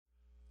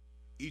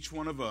Each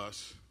one of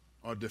us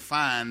are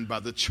defined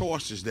by the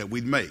choices that we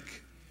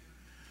make.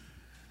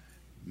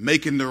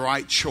 Making the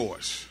right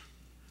choice.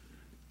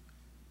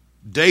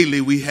 Daily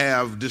we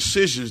have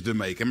decisions to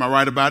make. Am I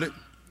right about it?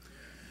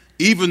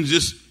 Even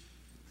just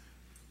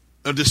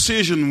a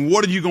decision,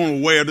 what are you going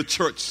to wear to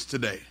church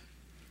today?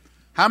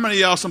 How many of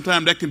y'all,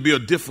 sometimes that can be a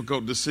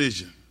difficult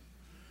decision?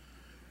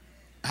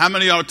 How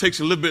many of y'all, it takes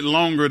a little bit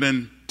longer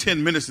than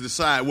 10 minutes to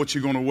decide what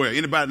you're going to wear?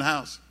 Anybody in the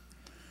house?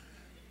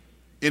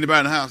 Anybody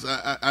in the house?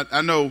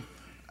 I know,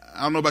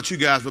 I don't know about you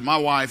guys, but my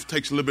wife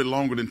takes a little bit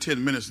longer than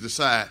 10 minutes to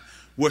decide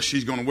what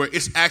she's going to wear.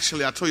 It's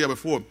actually, I told you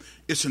before,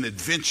 it's an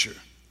adventure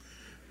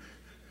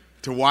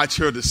to watch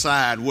her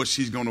decide what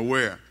she's going to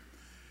wear.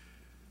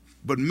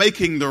 But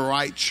making the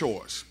right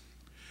choice.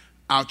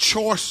 Our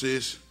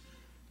choices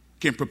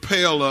can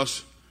propel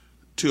us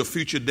to a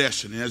future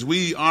destiny. As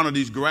we honor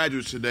these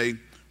graduates today,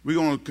 we're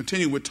going to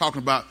continue with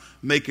talking about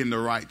making the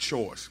right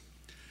choice.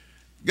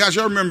 Guys,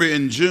 y'all remember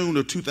in June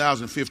of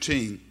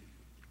 2015,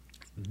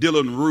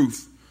 Dylan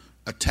Roof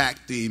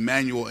attacked the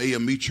Emmanuel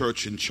AME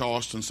Church in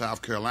Charleston,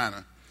 South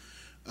Carolina,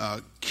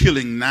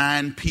 killing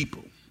 9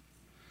 people.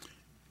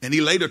 And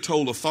he later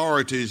told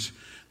authorities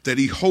that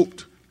he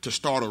hoped to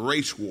start a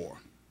race war.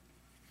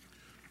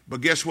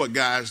 But guess what,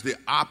 guys? The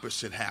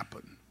opposite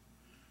happened.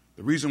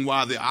 The reason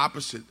why the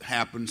opposite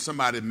happened,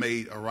 somebody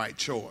made a right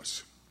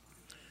choice.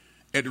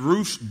 At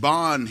Roof's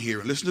bond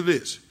hearing, listen to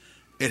this.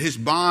 At his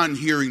bond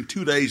hearing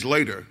 2 days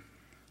later,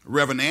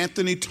 Reverend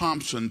Anthony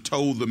Thompson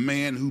told the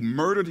man who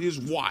murdered his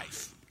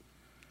wife,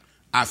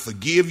 "I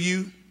forgive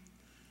you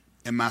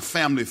and my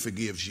family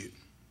forgives you.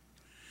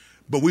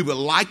 But we would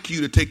like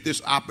you to take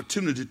this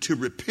opportunity to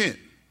repent.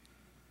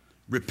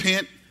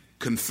 Repent,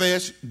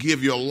 confess,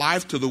 give your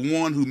life to the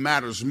one who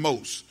matters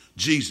most,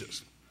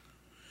 Jesus,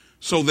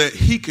 so that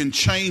he can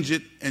change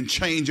it and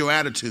change your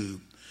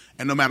attitude.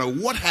 And no matter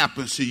what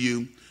happens to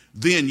you,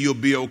 then you'll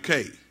be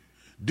okay.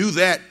 Do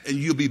that and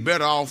you'll be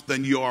better off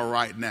than you are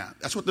right now."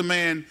 That's what the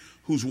man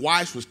whose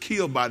wife was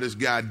killed by this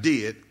guy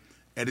did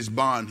at his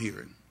bond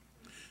hearing.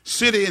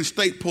 City and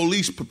state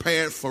police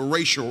prepared for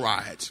racial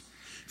riots,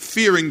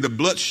 fearing the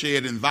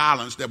bloodshed and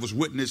violence that was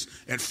witnessed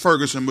at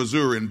Ferguson,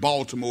 Missouri, and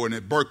Baltimore, and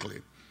at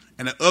Berkeley,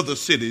 and at other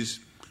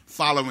cities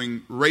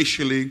following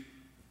racially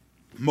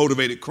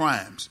motivated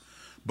crimes.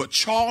 But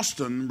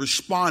Charleston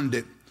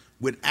responded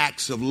with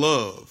acts of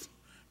love,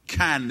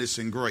 kindness,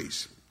 and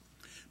grace.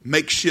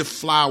 Makeshift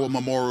flower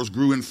memorials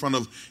grew in front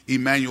of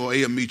Emmanuel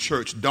AME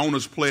Church.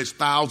 Donors pledged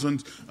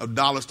thousands of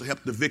dollars to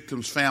help the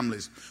victims'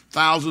 families.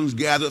 Thousands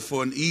gathered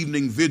for an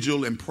evening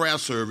vigil and prayer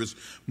service.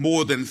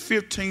 More than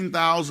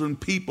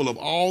 15,000 people of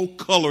all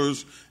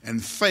colors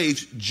and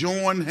faiths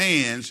joined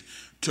hands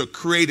to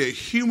create a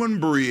human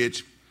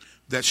bridge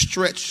that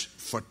stretched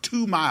for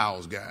 2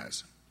 miles,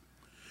 guys.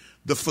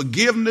 The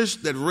forgiveness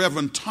that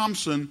Reverend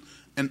Thompson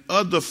and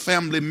other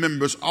family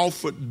members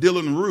offered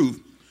Dylan Roof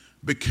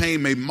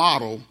became a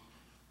model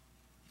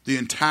the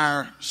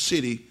entire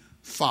city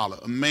followed.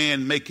 A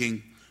man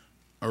making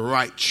a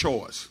right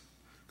choice.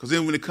 Because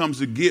then when it comes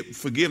to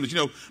forgiveness,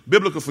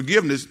 biblical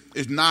forgiveness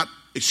is not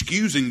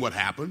excusing what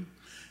happened.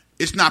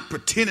 It's not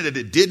pretending that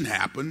it didn't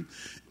happen.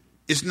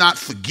 It's not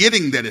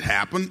forgetting that it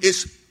happened.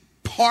 It's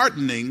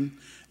pardoning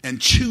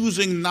and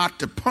choosing not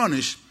to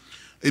punish,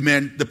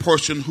 amen, the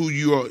person who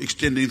you are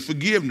extending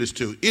forgiveness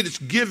to. It is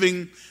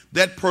giving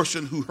that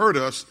person who hurt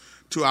us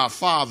to our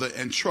Father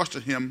and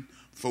trusting him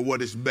for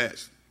what is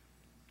best.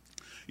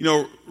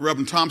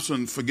 Reverend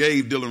Thompson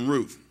forgave Dylan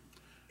Roof.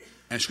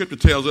 And Scripture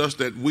tells us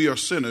that we are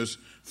sinners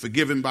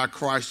forgiven by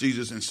Christ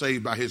Jesus and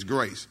saved by his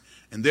grace.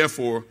 And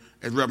therefore,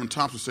 as Reverend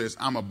Thompson says,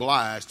 I'm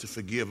obliged to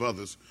forgive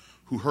others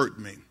who hurt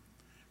me.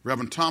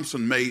 Reverend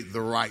Thompson made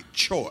the right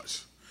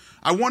choice.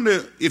 I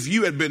wonder if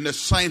you had been in that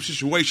same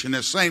situation,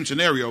 that same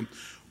scenario,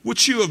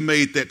 would you have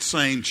made that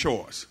same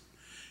choice?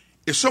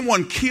 If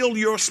someone killed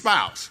your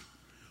spouse,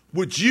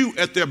 would you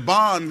at their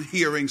bond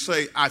hearing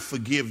say, "I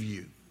forgive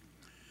you"?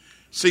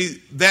 See,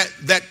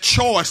 that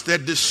choice,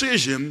 that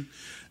decision,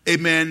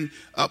 amen,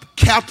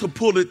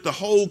 catapulted the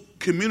whole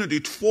community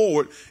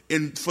forward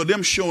for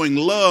them showing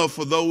love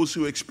for those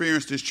who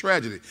experienced this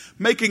tragedy.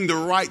 Making the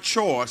right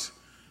choice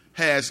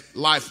has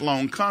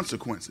lifelong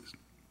consequences.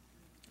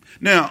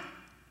 Now,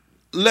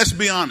 let's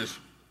be honest.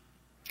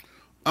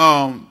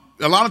 A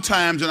lot of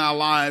times in our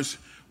lives,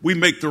 we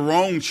make the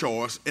wrong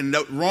choice, and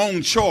that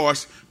wrong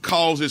choice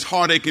causes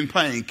heartache and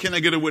pain. Can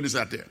I get a witness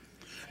out there?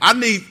 I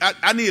need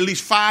at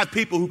least 5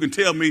 people who can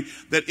tell me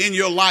that in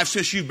your life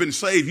since you've been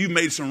saved, you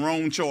made some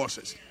wrong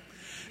choices.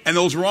 And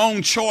those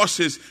wrong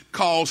choices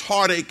cause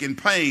heartache and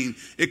pain.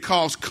 It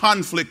causes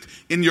conflict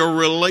in your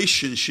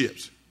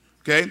relationships.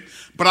 Okay?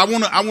 But I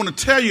want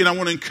to tell you and I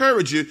want to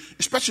encourage you,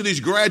 especially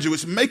these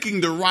graduates, making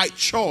the right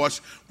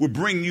choice will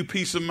bring you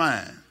peace of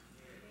mind.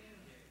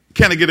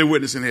 Can I get a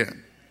witness in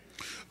here?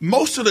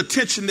 Most of the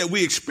tension that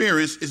we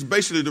experience is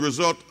basically the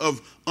result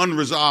of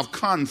unresolved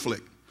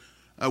conflict,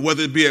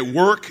 whether it be at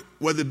work,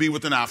 whether it be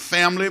within our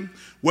family,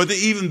 whether it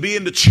even be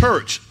in the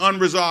church.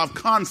 Unresolved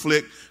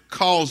conflict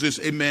causes,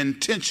 amen,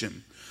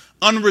 tension.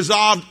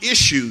 Unresolved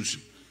issues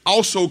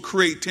also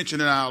create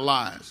tension in our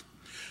lives.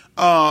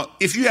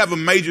 If you have a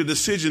major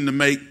decision to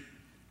make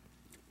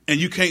and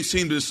you can't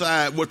seem to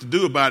decide what to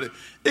do about it,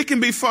 it can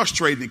be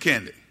frustrating,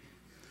 can't it?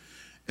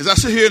 As I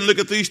sit here and look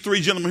at these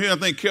three gentlemen here, I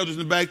think Kelder's in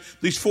the back,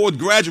 these four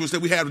graduates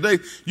that we have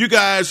today, you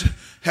guys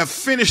have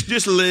finished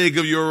this leg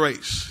of your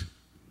race.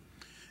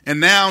 And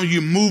now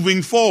you're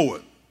moving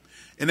forward.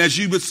 And as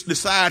you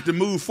decide to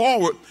move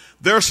forward,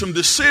 there are some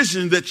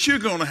decisions that you're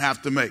going to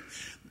have to make.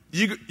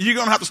 You're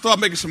going to have to start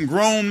making some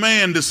grown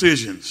man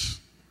decisions.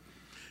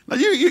 Now,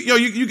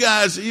 you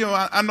guys,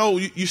 I know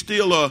you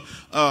still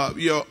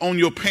on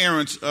your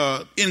parents'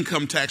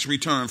 income tax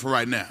return for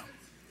right now.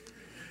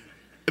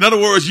 In other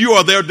words, you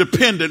are their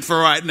dependent for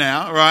right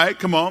now, right?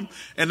 Come on.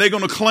 And they're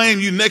going to claim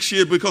you next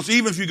year because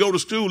even if you go to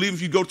school, even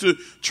if you go to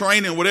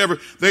training or whatever,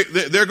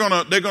 they're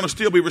going to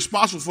still be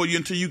responsible for you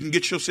until you can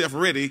get yourself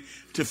ready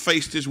to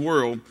face this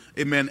world,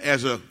 amen,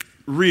 as a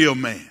real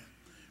man.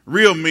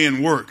 Real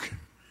men work.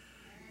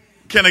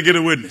 Can I get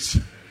a witness?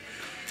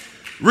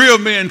 Real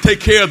men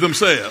take care of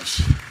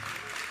themselves.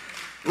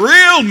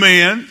 Real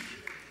men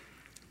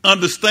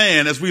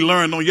understand, as we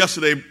learned on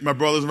yesterday, my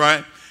brothers,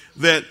 right,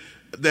 that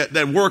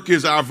work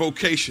is our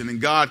vocation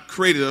and God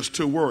created us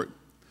to work.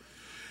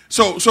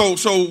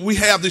 So we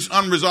have these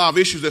unresolved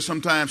issues that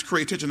sometimes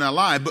create tension in our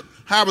life. But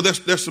however,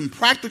 there's some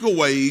practical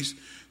ways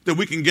that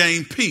we can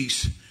gain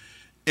peace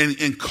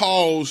and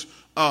cause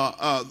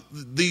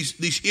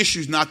these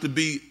issues not to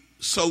be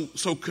so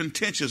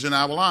contentious in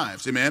our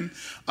lives. Amen.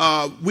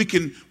 We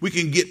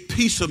can get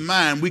peace of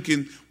mind. We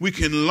can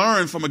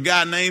learn from a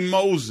guy named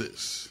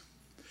Moses.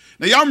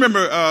 Now y'all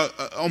remember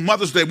on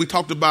Mother's Day we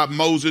talked about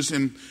Moses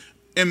and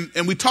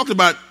we talked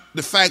about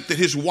the fact that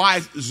his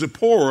wife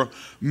Zipporah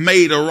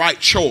made a right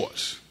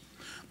choice,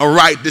 a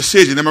right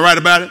decision. Am I right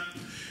about it?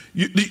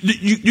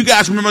 You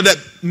guys remember that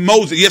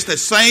Moses? Yes, that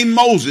same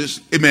Moses,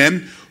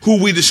 amen,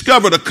 who we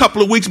discovered a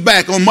couple of weeks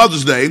back on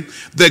Mother's Day,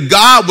 that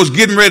God was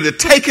getting ready to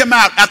take him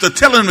out after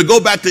telling him to go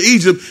back to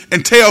Egypt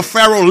and tell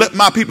Pharaoh, let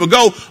my people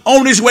go.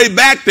 On his way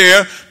back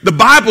there, the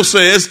Bible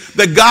says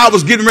that God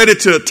was getting ready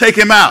to take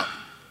him out.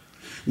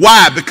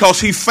 Why?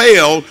 Because he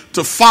failed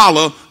to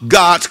follow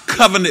God's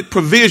covenant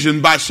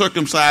provision by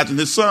circumcising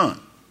his son.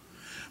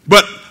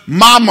 But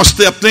Mama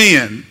stepped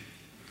in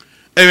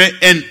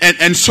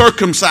and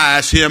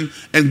circumcised him,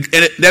 and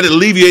that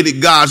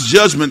alleviated God's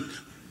judgment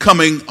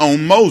coming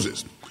on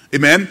Moses.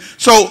 Amen.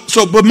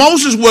 But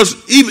Moses was,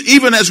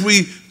 even as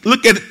we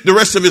look at the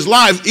rest of his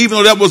life, even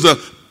though that was a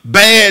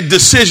bad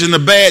decision, a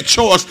bad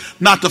choice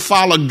not to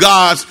follow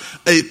God's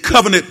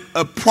covenant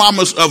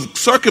promise of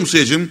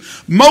circumcision,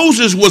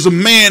 Moses was a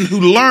man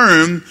who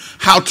learned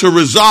how to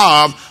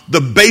resolve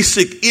the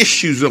basic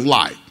issues of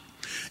life.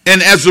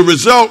 And as a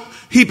result,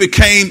 he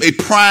became a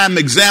prime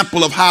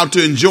example of how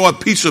to enjoy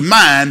peace of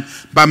mind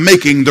by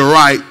making the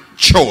right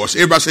choice.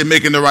 Everybody say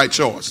making the right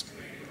choice.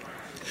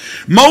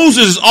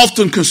 Moses is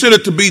often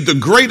considered to be the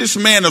greatest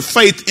man of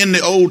faith in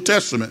the Old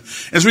Testament.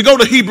 As we go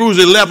to Hebrews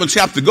 11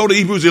 chapter, go to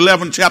Hebrews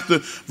 11 chapter,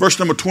 verse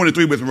number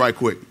 23 with me right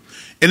quick.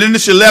 And in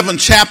this 11th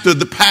chapter,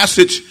 the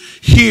passage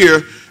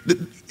here,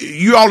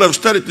 you all have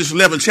studied this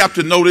 11th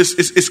chapter, notice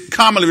it's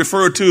commonly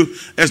referred to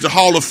as the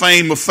Hall of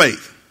Fame of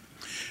Faith.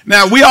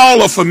 Now, we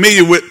all are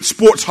familiar with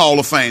sports Hall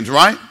of Fames,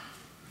 right?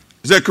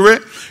 Is that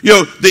correct?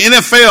 The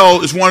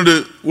NFL is one of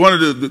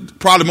the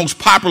probably most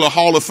popular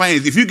Hall of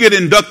Fames. If you get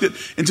inducted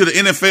into the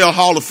NFL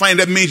Hall of Fame,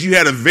 that means you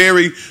had a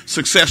very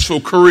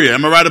successful career.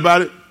 Am I right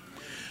about it?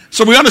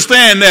 So we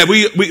understand that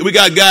we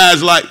got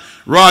guys like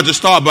Roger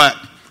Staubach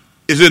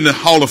is in the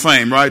Hall of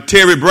Fame, right?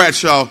 Terry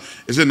Bradshaw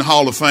is in the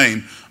Hall of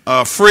Fame.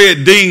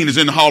 Fred Dean is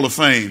in the Hall of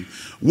Fame.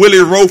 Willie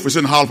Rofe is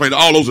in the Hall of Fame.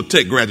 All those are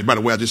tech graduates, by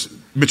the way. I just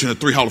mentioned the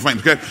three Hall of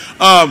Fames, okay?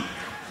 I'm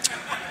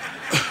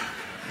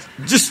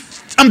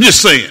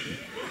just saying.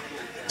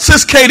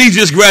 Since KD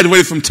just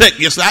graduated from Tech,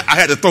 yes, I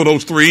had to throw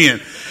those three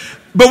in.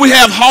 But we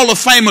have Hall of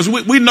Famers.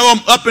 We know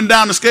them up and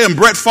down the scale. And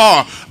Brett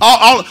Favre.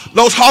 All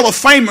those Hall of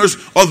Famers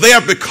are there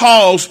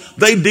because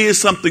they did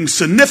something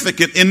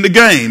significant in the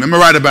game. Am I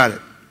right about it?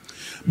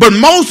 But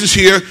Moses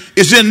here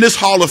is in this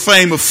Hall of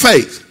Fame of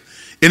faith.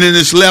 And in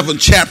this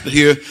 11th chapter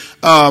here,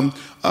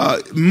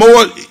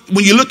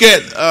 when you look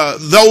at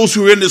those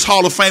who are in this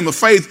Hall of Fame of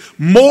faith,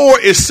 more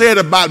is said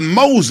about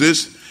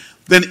Moses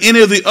than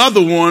any of the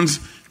other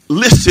ones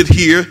listed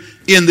here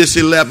in this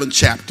 11th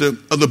chapter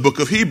of the book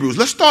of Hebrews.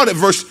 Let's start at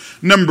verse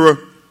number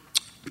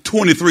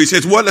 23. It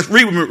says what? Let's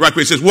read with me right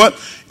quick. It says what?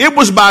 It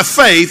was by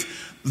faith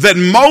that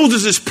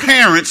Moses'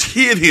 parents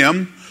hid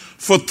him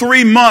for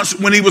 3 months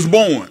when he was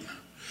born.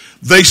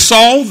 They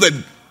saw that.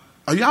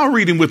 Are y'all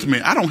reading with me?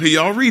 I don't hear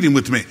y'all reading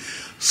with me.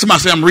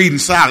 Somebody say I'm reading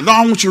silent. No,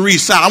 I want you to read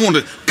silent. I want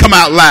to come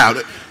out loud.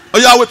 Are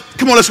y'all with?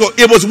 Come on, let's go.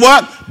 It was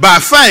what? By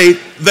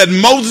faith that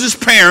Moses'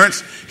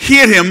 parents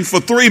hid him for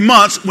 3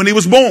 months when he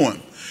was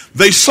born.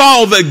 They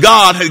saw that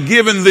God had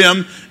given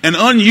them an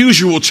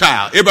unusual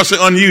child. Everybody say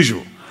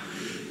unusual.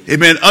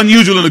 Amen.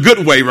 Unusual in a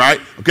good way,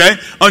 right? Okay.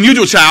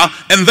 Unusual child.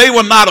 And they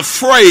were not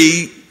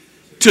afraid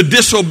to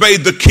disobey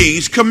the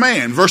king's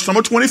command. Verse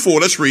number 24,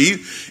 let's read.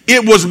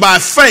 It was by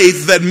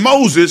faith that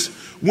Moses,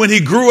 when he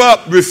grew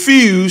up,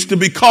 refused to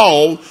be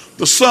called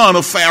the son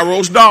of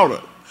Pharaoh's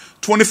daughter.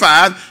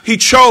 25, he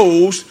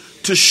chose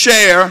to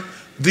share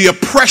the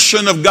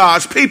oppression of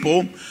God's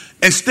people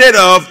instead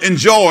of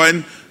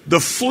enjoying the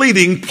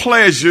fleeting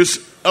pleasures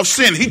of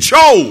sin. He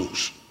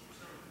chose.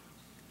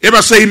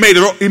 Everybody say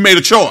he made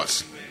a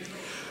choice.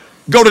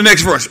 Go to the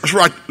next verse. Let's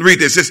read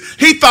this. It says,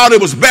 he thought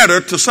it was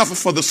better to suffer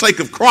for the sake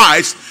of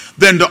Christ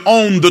than to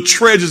own the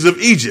treasures of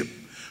Egypt.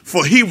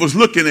 For he was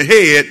looking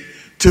ahead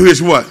to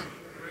his what?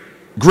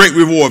 Great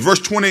reward. Verse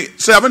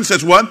 27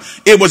 says what?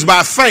 It was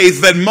by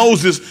faith that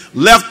Moses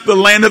left the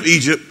land of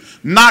Egypt,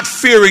 not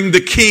fearing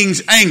the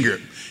king's anger.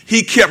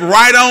 He kept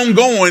right on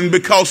going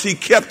because he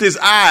kept his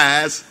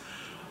eyes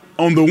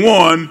on the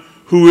one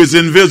who is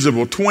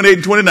invisible. 28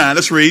 and 29.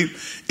 Let's read.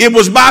 It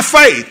was by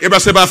faith.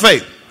 Everybody say by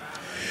faith.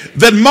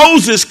 That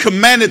Moses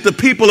commanded the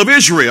people of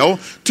Israel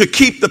to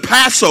keep the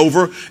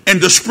Passover and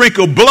to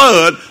sprinkle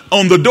blood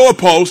on the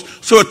doorpost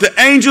so that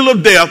the angel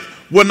of death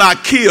would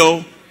not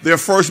kill their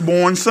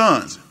firstborn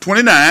sons.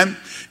 29.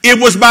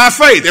 It was by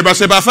faith. Everybody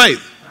say by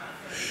faith.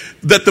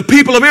 That the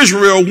people of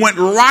Israel went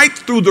right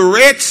through the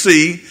Red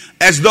Sea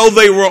as though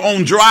they were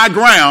on dry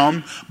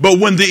ground. But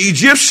when the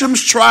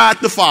Egyptians tried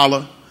to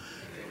follow,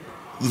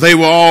 they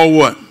were all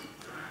what?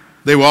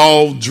 They were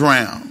all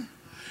drowned.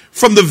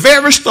 From the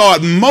very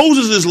start,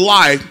 Moses'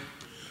 life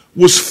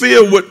was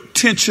filled with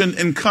tension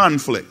and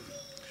conflict.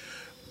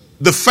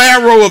 The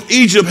Pharaoh of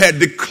Egypt had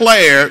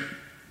declared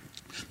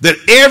that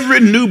every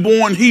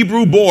newborn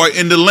Hebrew boy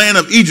in the land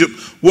of Egypt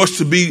was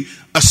to be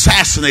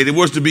assassinated,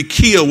 was to be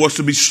killed, was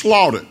to be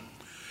slaughtered.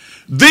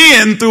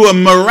 Then, through a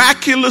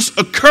miraculous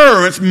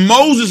occurrence,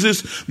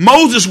 Moses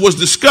was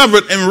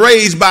discovered and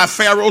raised by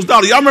Pharaoh's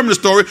daughter. Y'all remember the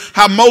story,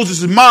 how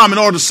Moses' mom, in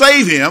order to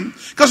save him,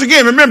 because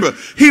again, remember,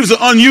 he was an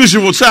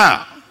unusual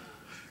child.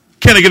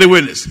 Can I get a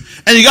witness?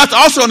 And you got to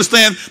also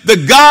understand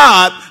that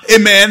God,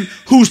 amen,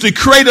 who's the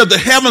creator of the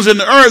heavens and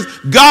the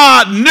earth,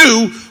 God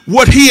knew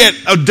what he had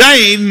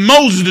ordained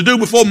Moses to do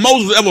before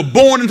Moses was ever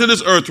born into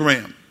this earth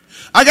realm.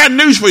 I got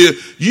news for you.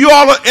 You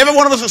all, every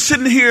one of us are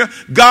sitting here.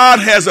 God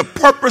has a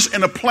purpose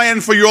and a plan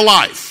for your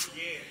life.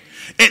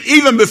 And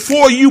even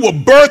before you were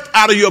birthed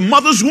out of your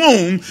mother's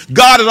womb,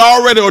 God had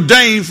already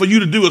ordained for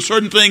you to do a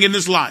certain thing in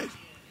this life.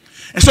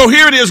 And so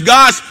here it is,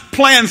 God's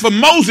plan for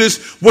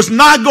Moses was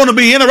not going to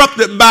be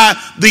interrupted by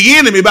the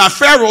enemy, by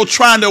Pharaoh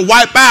trying to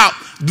wipe out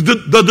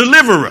the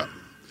deliverer.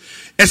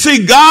 And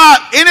see, God,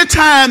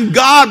 anytime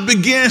God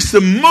begins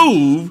to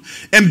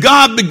move and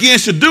God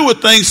begins to do a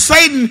thing,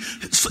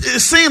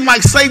 it seems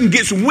like Satan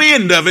gets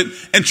wind of it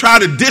and try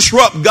to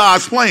disrupt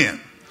God's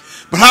plan.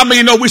 But how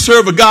many know we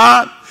serve a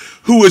God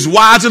who is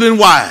wiser than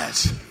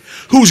wise,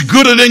 who's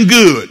gooder than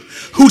good,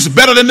 who's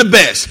better than the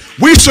best?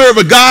 We serve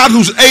a God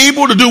who's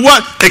able to do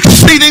what?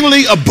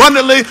 Exceedingly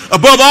abundantly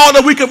above all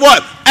that we could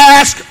what?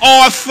 Ask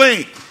or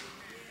think.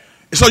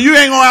 So you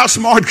ain't gonna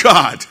outsmart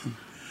God.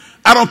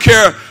 I don't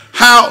care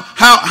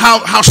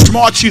how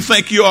smart you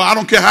think you are. I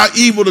don't care how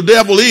evil the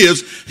devil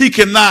is. He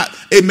cannot,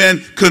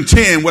 amen,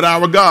 contend with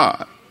our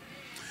God.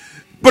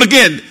 But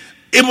again,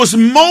 it was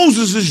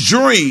Moses'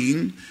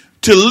 dream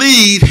to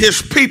lead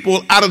his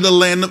people out of the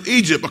land of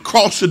Egypt,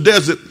 across the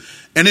desert,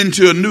 and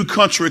into a new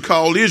country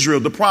called Israel,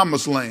 the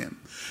promised land.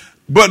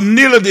 But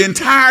nearly the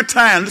entire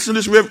time, listen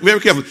to this very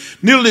carefully,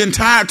 nearly the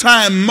entire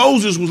time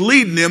Moses was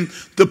leading them,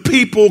 the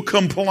people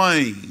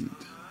complained.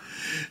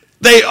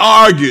 They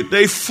argued,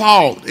 they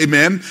fought,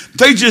 amen.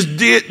 They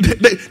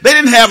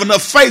didn't have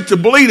enough faith to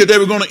believe that they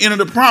were going to enter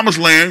the promised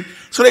land,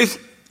 so they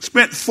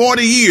spent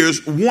 40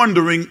 years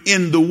wandering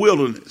in the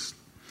wilderness.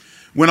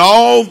 When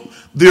all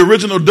the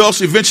original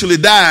adults eventually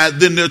died,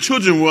 then their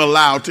children were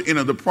allowed to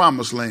enter the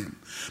promised land.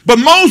 But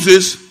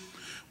Moses,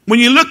 when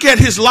you look at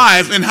his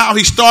life and how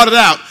he started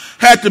out,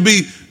 had to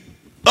be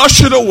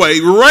ushered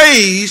away,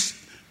 raised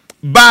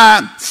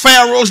by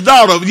Pharaoh's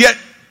daughter. Yet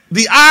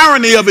the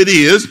irony of it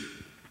is,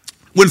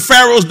 when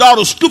Pharaoh's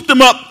daughter scooped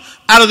him up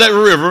out of that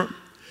river,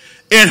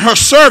 and her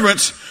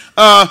servants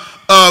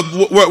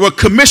were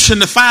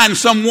commissioned to find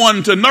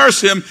someone to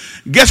nurse him,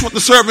 guess what the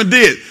servant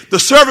did? The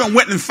servant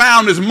went and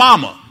found his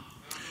mama.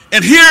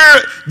 And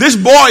here this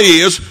boy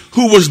is,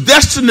 who was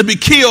destined to be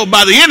killed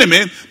by the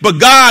enemy, but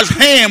God's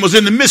hand was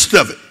in the midst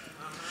of it.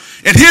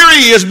 And here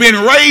he is being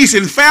raised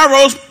in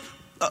Pharaoh's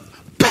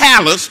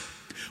palace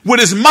with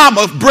his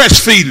mama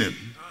breastfeeding him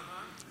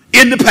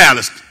in the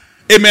palace.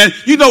 Amen.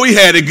 You know he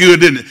had it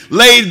good, didn't it?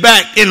 Laid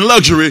back in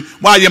luxury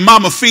while your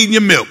mama feeding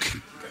you milk.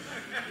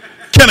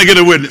 Can I get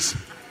a witness?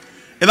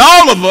 And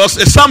all of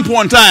us at some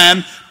point in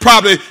time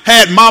probably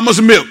had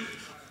mama's milk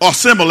or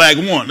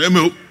Similac one.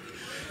 Milk.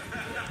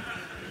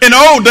 In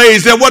the old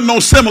days, there wasn't no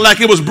Similac.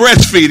 It was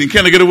breastfeeding.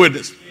 Can I get a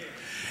witness?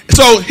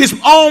 So his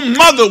own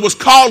mother was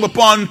called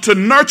upon to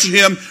nurture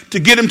him, to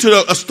get him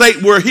to a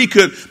state where he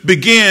could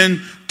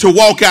begin to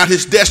walk out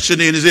his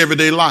destiny in his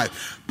everyday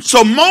life.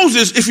 So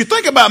Moses, if you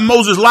think about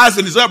Moses' life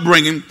and his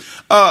upbringing,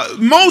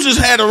 Moses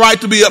had a right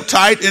to be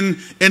uptight and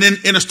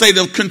in a state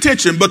of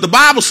contention. But the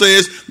Bible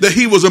says that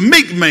he was a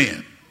meek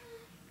man.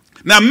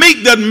 Now,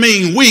 meek doesn't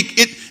mean weak,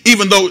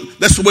 even though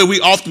that's the way we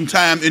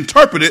oftentimes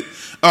interpret it.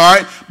 All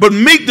right, but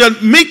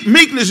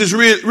meekness is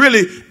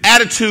really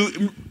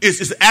attitude.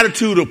 It's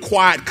attitude of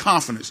quiet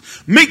confidence.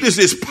 Meekness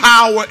is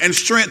power and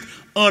strength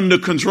under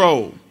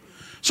control.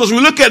 So as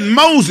we look at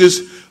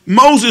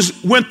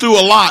Moses went through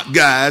a lot,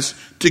 guys,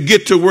 to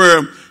get to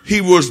where he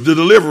was the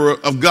deliverer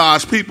of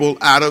God's people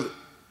out of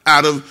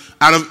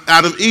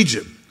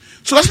Egypt.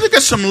 So let's look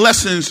at some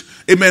lessons.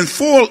 Amen.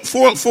 Four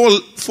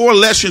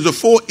lessons or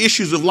four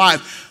issues of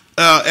life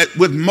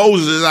with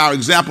Moses as our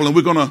example, and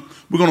we're gonna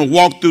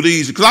walk through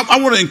these because I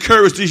want to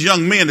encourage these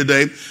young men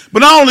today. But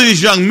not only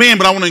these young men,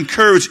 but I want to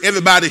encourage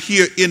everybody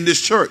here in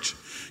this church.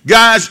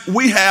 Guys,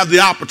 we have the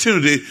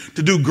opportunity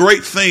to do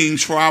great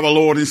things for our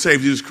Lord and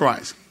Savior Jesus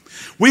Christ.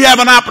 We have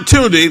an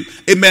opportunity,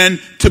 amen,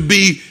 to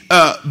be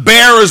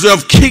bearers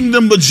of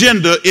kingdom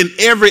agenda in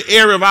every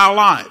area of our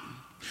life.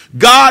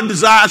 God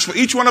desires for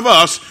each one of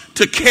us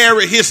to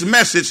carry his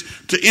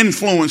message to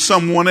influence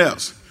someone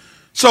else.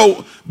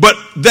 So, but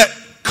that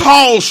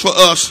calls for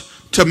us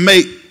to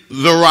make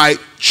the right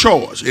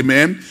choice.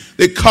 Amen.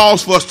 It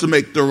calls for us to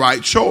make the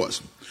right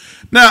choice.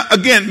 Now,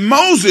 again,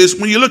 Moses,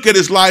 when you look at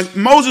his life,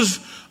 Moses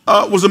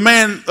was a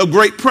man of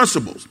great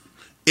principles.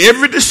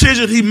 Every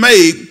decision he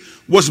made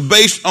was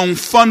based on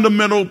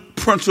fundamental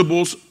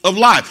principles of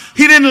life.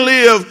 He didn't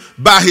live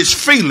by his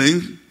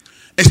feelings.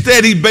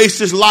 Instead, he based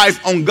his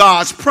life on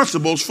God's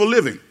principles for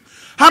living.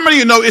 How many of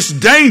you know it's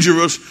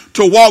dangerous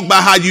to walk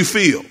by how you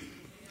feel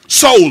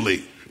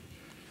solely?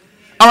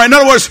 All right, in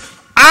other words,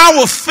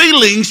 our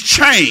feelings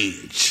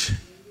change.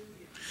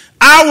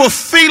 Our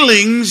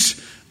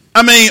feelings,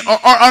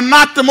 are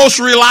not the most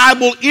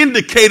reliable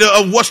indicator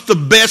of what's the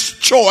best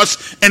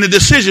choice and a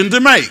decision to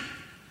make.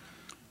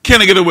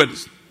 Can I get a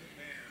witness?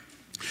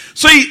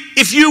 See,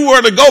 if you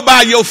were to go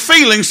by your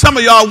feelings, some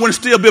of y'all wouldn't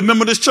still be a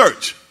member of this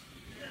church.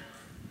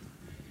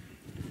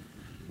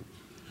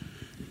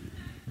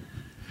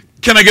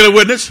 Can I get a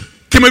witness?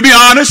 Can we be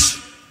honest?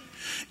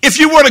 If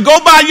you were to go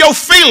by your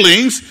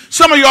feelings,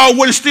 some of y'all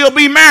wouldn't still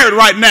be married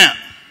right now.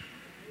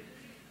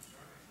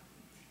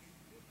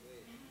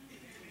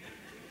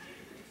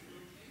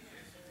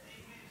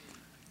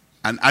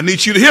 I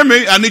need you to hear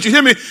me. I need you to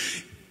hear me.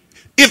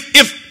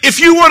 If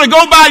you were to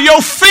go by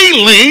your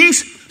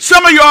feelings,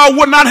 some of y'all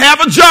would not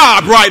have a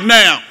job right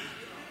now.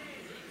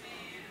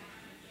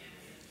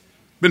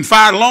 Been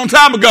fired a long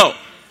time ago.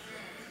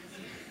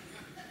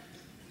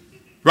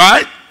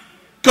 Right?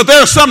 Because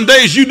there are some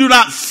days you do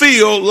not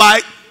feel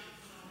like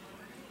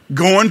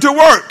going to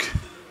work.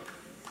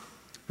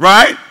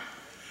 Right?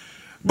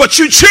 But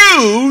you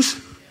choose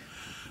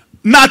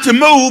not to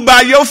move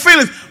by your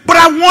feelings. But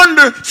I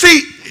wonder,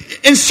 see,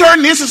 in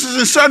certain instances,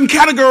 in certain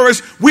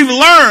categories, we've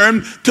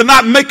learned to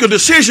not make a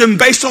decision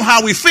based on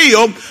how we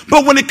feel.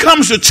 But when it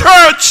comes to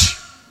church,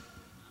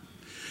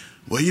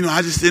 well,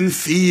 I just didn't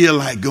feel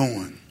like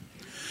going.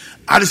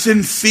 I just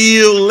didn't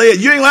feel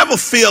led. You ain't ever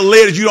feel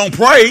led if you don't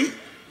pray.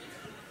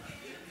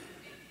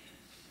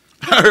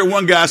 I heard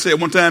one guy say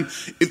one time,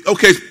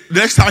 the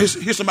next time I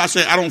hear somebody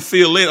say, I don't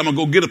feel led, I'm going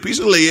to go get a piece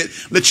of lead,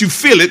 let you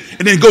feel it,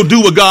 and then go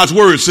do what God's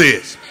word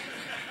says.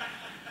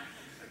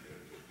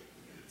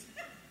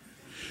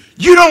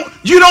 You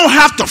don't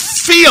have to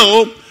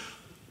feel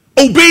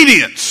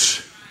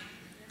obedience.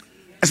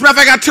 As a matter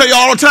of fact, I tell you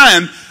all the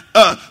time,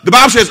 the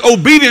Bible says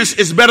obedience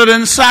is better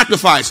than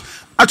sacrifice.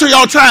 I tell you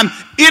all the time,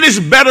 it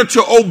is better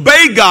to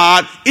obey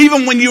God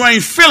even when you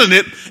ain't feeling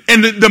it.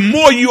 And the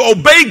more you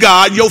obey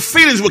God, your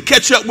feelings will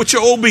catch up with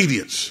your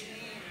obedience.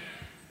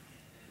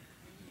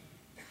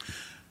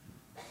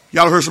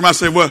 Y'all heard somebody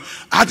say, well,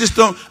 I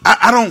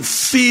don't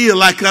feel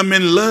like I'm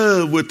in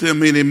love with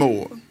them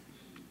anymore.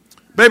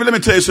 Baby, let me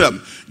tell you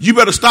something. You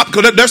better stop,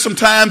 because there's some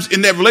times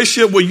in that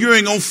relationship where you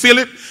ain't going to feel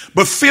it,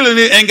 but feeling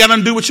it ain't got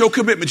nothing to do with your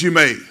commitment you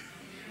made.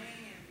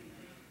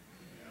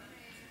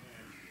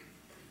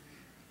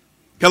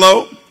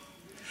 Hello?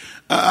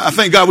 I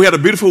thank God we had a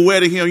beautiful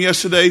wedding here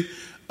yesterday.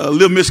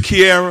 Little Miss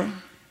Kiara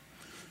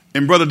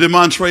and Brother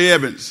DeMontre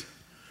Evans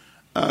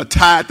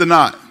tied the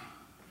knot.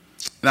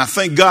 And I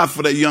thank God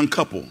for that young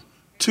couple.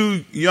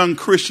 Two young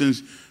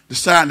Christians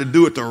deciding to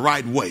do it the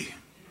right way.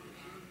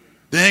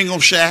 They ain't going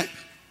to shack.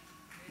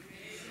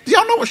 Do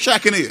y'all know what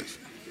shacking is?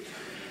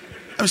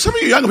 Some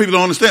of you younger people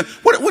don't understand.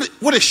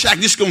 What is shack?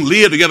 Just going to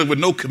live together with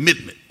no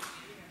commitment.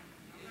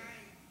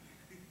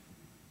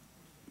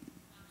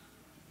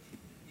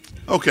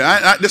 Okay,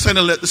 this ain't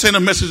a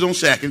message on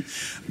shacking.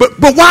 But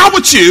why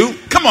would you,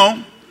 come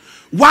on,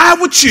 why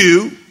would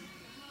you,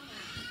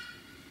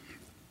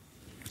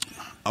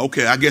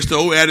 okay, I guess the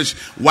old adage,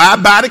 why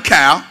buy the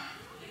cow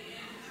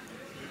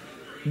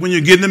when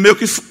you're getting the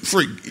milk is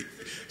free?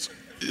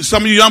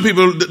 Some of you young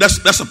people,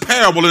 that's a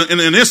parable in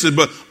an instant,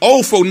 but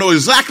old folk know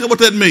exactly what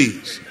that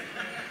means.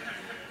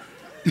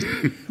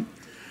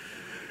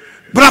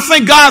 But I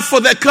thank God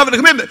for that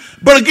covenant commitment.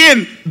 But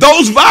again,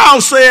 those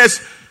vows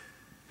says,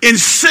 in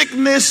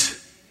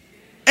sickness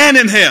and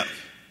in health,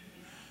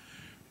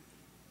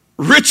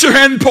 richer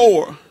and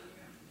poor.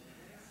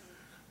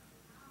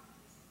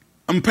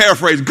 I'm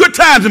paraphrasing. Good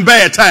times and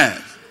bad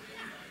times.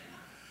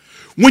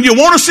 When you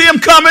want to see them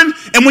coming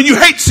and when you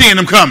hate seeing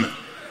them coming.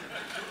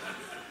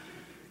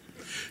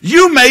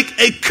 You make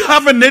a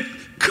covenant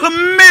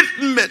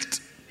commitment.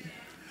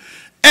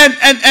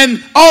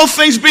 And all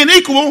things being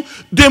equal,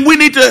 then we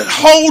need to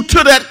hold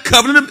to that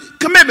covenant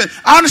commitment.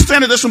 I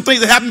understand that there's some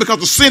things that happen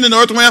because of sin in the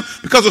earth realm.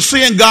 Because of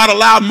sin, God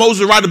allowed Moses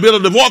to write a bill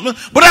of divorcement.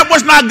 But that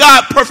was not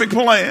God's perfect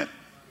plan.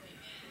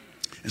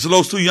 And so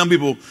those two young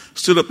people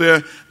stood up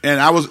there, and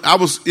I was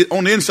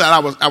on the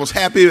inside. I was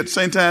happy at the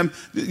same time,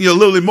 a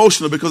little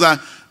emotional because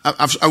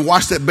I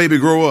watched that baby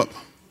grow up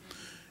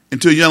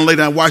into a young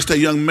lady. I watched that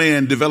young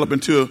man develop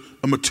into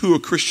a mature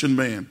Christian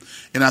man.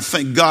 And I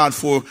thank God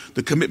for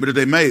the commitment that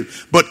they made.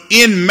 But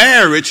in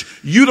marriage,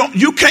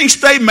 you can't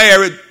stay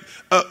married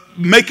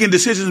making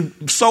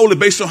decisions solely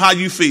based on how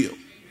you feel.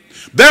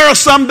 There are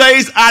some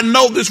days I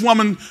know this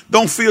woman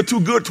don't feel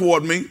too good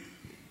toward me.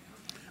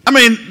 I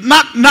mean,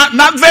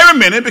 not very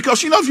many,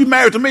 because if you're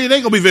married to me, it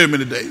ain't gonna be very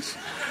many days.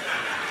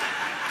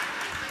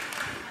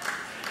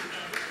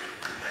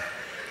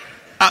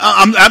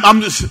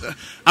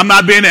 I'm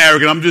not being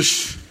arrogant. I'm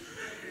just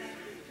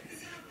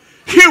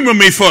humor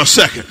me for a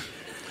second.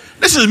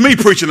 This is me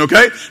preaching,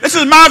 okay? This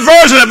is my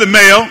version of it,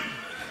 Mel.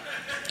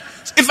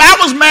 If I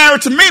was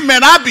married to me,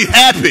 man, I'd be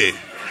happy.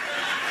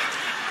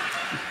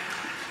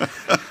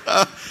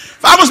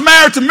 If I was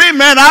married to me,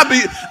 man,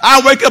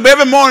 I'd wake up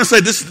every morning and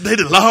say, "This day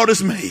the Lord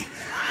is made,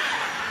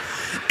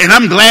 and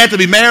I'm glad to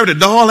be married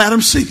to all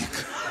Adam seed."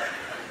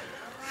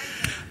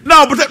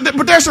 No,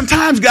 but there's some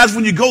times, guys,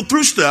 when you go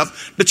through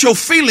stuff that your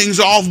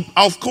feelings are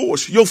off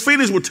course. Your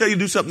feelings will tell you to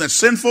do something that's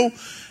sinful.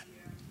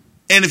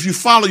 And if you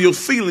follow your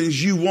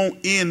feelings, you won't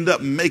end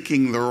up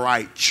making the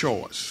right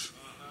choice.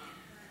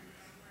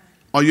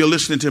 Are you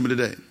listening to me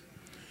today?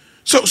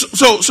 So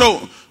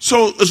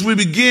as we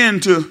begin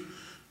to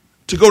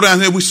go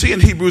down here, we see in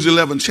Hebrews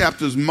 11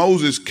 chapters,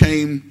 Moses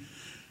came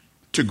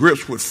to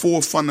grips with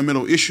 4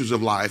 fundamental issues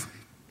of life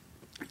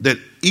that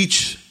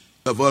each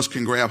of us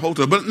can grab hold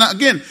of. But now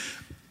again,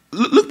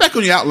 look back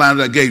on the outline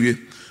that I gave you,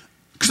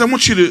 because I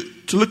want you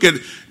to look at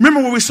it.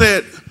 Remember what we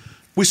said?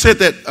 We said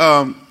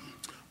that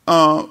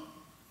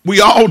we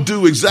all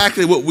do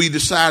exactly what we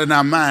decide in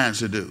our minds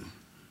to do.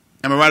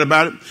 Am I right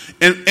about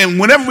it? And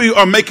whenever we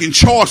are making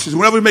choices,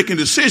 whenever we're making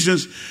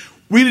decisions,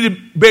 we need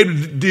to be able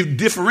to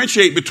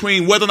differentiate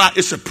between whether or not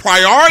it's a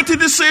priority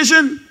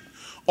decision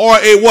or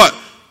a what?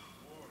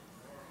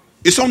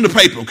 It's on the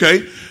paper,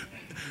 okay?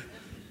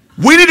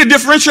 We need to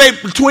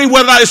differentiate between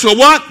whether or not it's a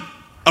what?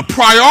 A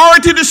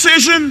priority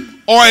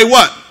decision or a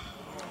what?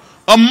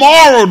 A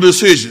moral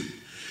decision.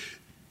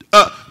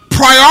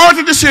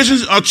 Priority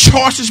decisions are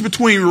choices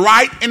between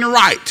right and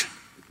right.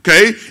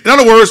 Okay? In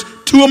other words,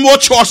 2 or more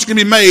choices can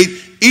be made,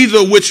 either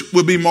of which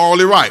would be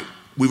morally right.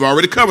 We've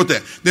already covered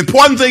that. The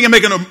important thing in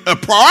making a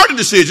priority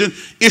decision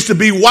is to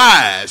be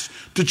wise,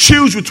 to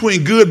choose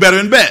between good, better,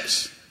 and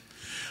best.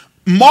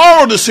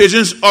 Moral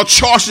decisions are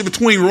choices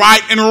between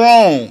right and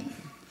wrong.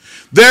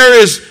 There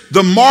is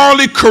the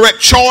morally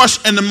correct choice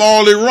and the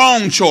morally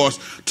wrong choice.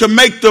 To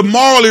make the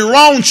morally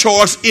wrong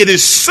choice, it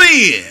is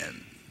sin.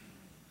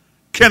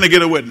 Can I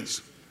get a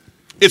witness?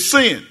 It's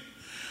sin.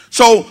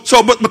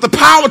 But the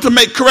power to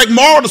make correct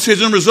moral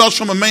decisions results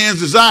from a man's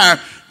desire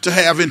to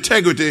have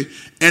integrity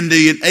and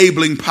the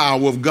enabling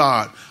power of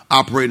God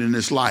operating in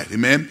his life.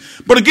 Amen.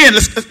 But again,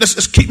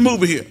 let's keep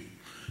moving here.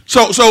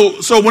 So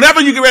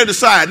whenever you get ready to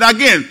decide, now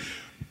again,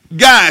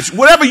 guys,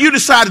 whatever you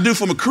decide to do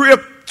from a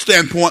career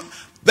standpoint,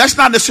 that's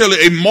not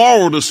necessarily a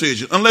moral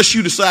decision unless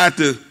you decide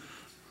to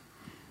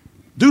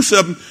do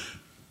something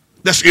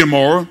that's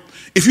immoral.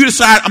 If you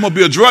decide I'm going to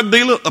be a drug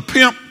dealer, a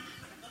pimp,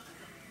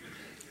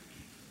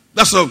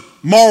 that's a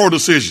moral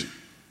decision.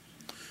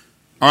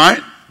 All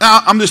right?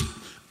 Now, I'm just,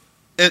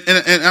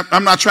 and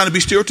I'm not trying to be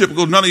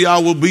stereotypical. None of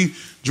y'all will be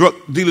drug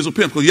dealers or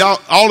pimps, because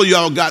all of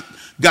y'all got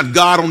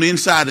God on the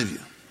inside of you.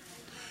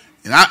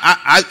 And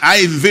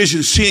I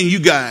envision seeing you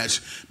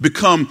guys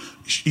become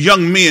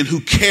young men who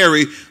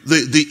carry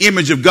the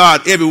image of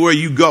God everywhere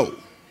you go.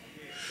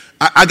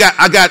 I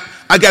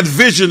got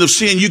vision of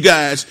seeing you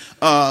guys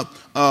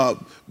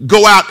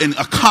go out and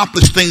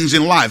accomplish things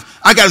in life.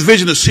 I got a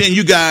vision of seeing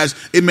you guys,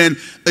 amen,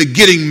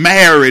 getting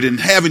married and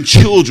having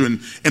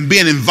children and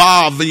being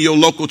involved in your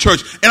local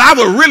church. And I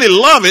would really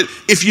love it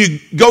if you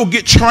go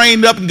get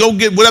trained up and go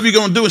get whatever you're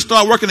going to do and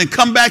start working and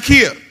come back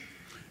here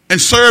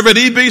and serve at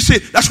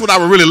EBC. That's what I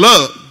would really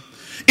love.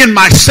 In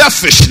my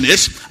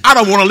selfishness, I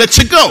don't want to let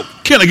you go.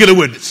 Can I get a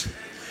witness?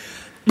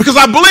 Because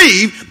I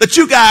believe that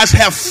you guys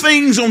have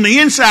things on the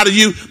inside of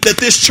you that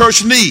this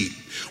church needs.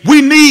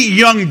 We need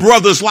young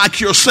brothers like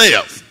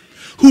yourself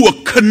who are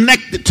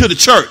connected to the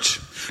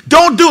church.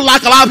 Don't do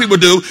like a lot of people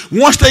do.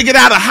 Once they get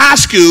out of high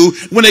school,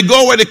 when they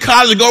go away to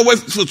college, go away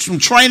for some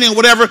training or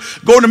whatever,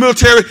 go in the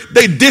military,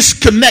 they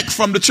disconnect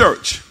from the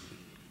church.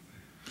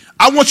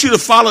 I want you to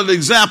follow the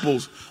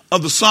examples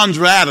of the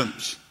Sandra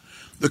Adams,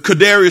 the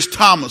Kadarius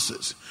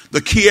Thomases, the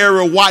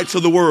Kiera Whites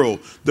of the world,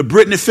 the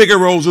Brittany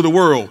Figaro's of the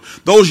world,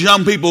 those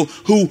young people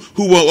who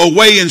were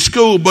away in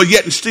school, but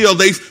yet and still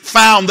they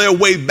found their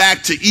way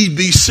back to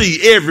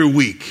EBC every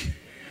week.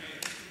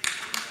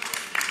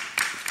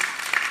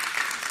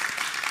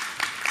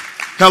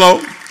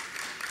 Hello?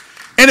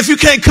 And if you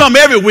can't come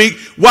every week,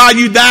 while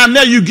you down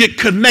there, you get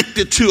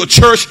connected to a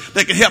church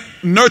that can help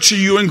nurture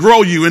you and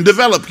grow you and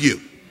develop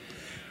you.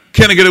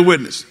 Can I get a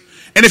witness?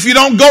 And if you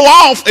don't go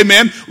off,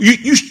 amen,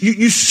 you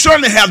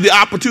certainly have the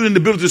opportunity and the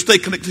ability to stay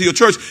connected to your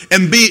church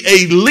and be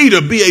a leader,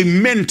 be a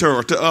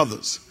mentor to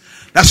others.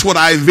 That's what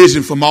I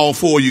envision from all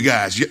four of you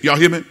guys. Y'all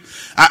hear me?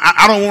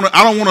 I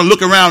don't want to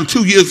look around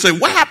 2 years and say,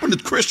 what happened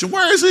to Christian?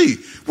 Where is he?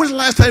 When's the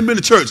last time he's been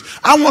to church?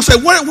 I don't want to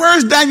say, where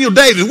is Daniel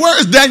Davis? Where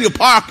is Daniel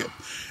Parker?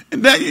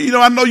 And Daniel,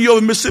 I know you're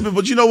over in Mississippi,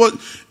 but you know what?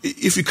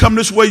 If you come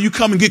this way, you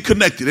come and get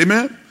connected.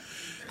 Amen?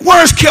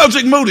 Where is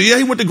Keldrick Moody? Yeah,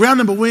 he went to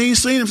Grambling, but we ain't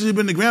seen him since he's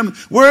been to Grambling.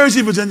 Where is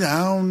he, Virginia?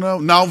 I don't know.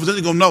 No,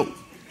 Virginia gonna know.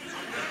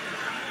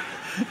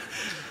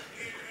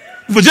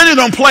 Virginia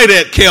don't play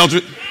that,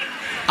 Keldrick.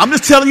 I'm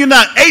just telling you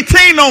now,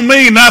 18 don't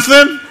mean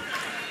nothing.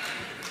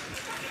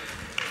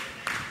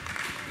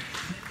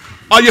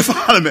 Are you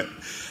following me?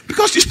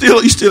 Because you still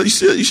in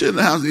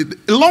the house.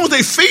 As long as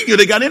they feed you,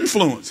 they got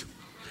influence.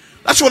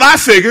 That's what I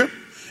figure.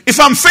 If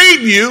I'm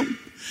feeding you,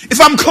 if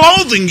I'm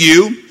clothing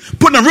you,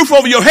 putting a roof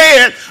over your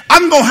head,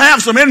 I'm going to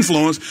have some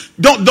influence.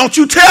 Don't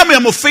you tell me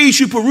I'm going to feed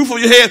you, put a roof over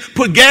your head,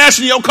 put gas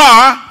in your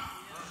car,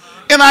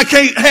 and I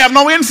can't have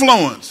no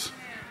influence.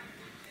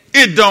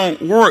 It don't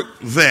work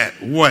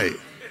that way.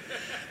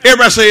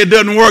 Everybody say it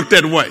doesn't work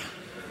that way.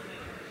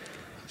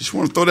 Just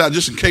want to throw that out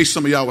just in case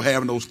some of y'all were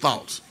having those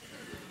thoughts.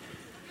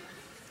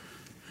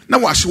 Now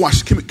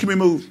watch. Can we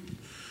move?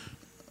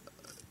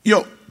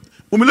 When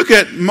we look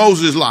at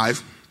Moses'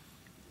 life,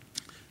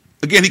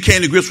 again, he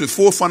came to grips with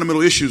four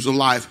fundamental issues of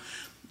life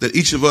that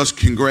each of us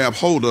can grab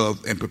hold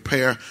of and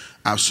prepare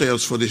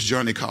ourselves for this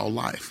journey called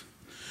life.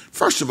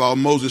 First of all,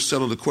 Moses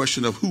settled the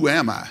question of who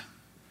am I?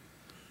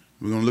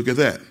 We're going to look at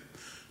that.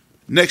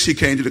 Next, he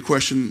came to the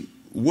question,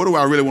 what do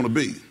I really want to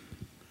be?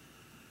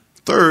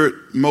 Third,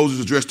 Moses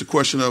addressed the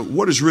question of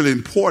what is really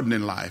important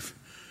in life.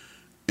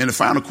 And the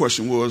final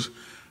question was,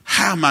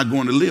 how am I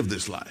going to live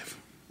this life?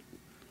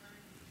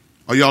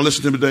 Are y'all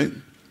listening to me today?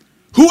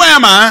 Who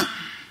am I?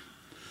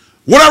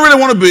 What I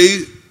really want to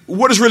be?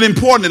 What is really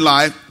important in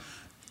life?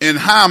 And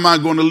how am I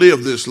going to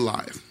live this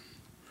life?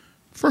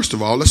 First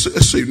of all, let's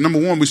see. Number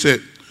one, we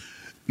said,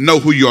 know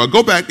who you are.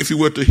 Go back, if you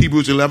will, to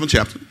Hebrews 11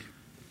 chapter.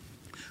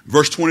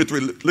 Verse 23.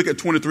 Look at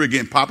 23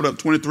 again. Pop it up,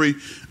 23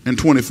 and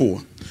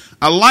 24.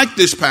 I like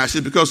this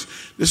passage because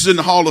this is in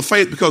the hall of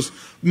faith, because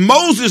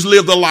Moses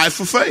lived a life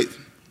of faith.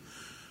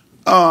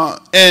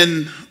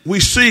 And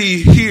we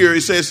see here,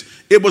 it says,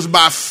 it was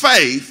by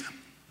faith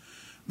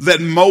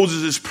that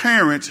Moses'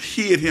 parents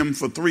hid him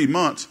for 3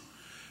 months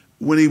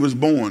when he was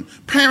born.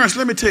 Parents,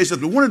 let me tell you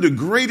something. One of the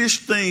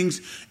greatest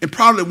things, and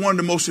probably one of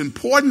the most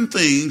important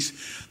things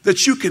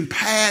that you can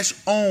pass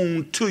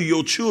on to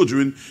your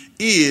children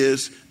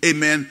is,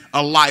 amen,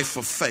 a life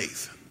of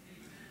faith.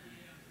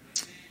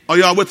 Are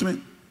y'all with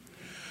me?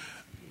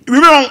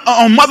 Remember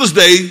on Mother's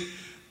Day,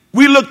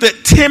 we looked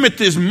at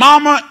Timothy's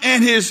mama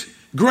and his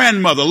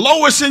grandmother,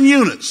 Lois and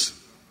Eunice.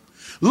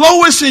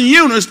 Lois and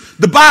Eunice,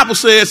 the Bible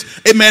says,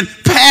 amen,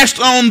 passed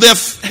on their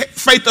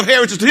faith of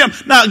heritage to him.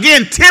 Now,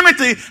 again,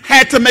 Timothy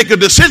had to make a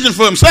decision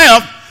for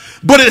himself,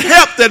 but it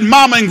helped that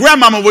mama and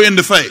grandmama were in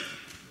the faith.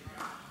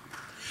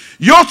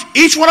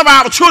 Each one of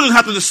our children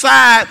have to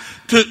decide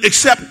to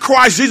accept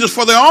Christ Jesus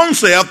for their own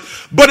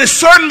self, but it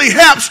certainly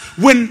helps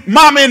when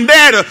mama and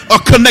daddy are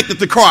connected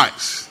to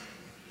Christ.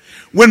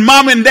 When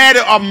mama and daddy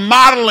are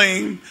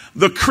modeling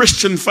the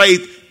Christian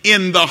faith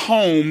in the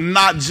home,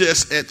 not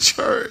just at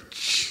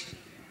church.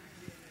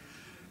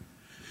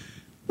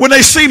 When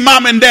they see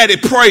mom and daddy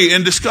pray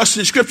and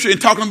discussing scripture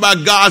and talking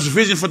about God's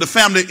vision for the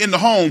family in the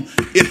home,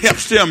 it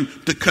helps them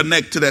to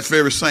connect to that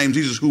very same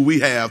Jesus who we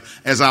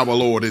have as our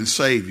Lord and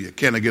Savior.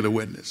 Can I get a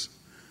witness?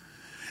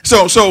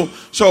 So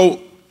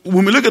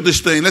when we look at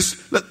this thing,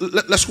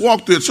 let's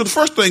walk through it. So the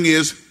first thing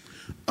is,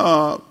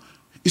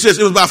 he says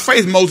it was by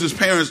faith Moses'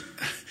 parents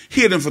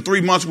hid him for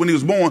 3 months when he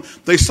was born.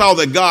 They saw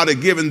that God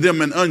had given them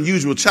an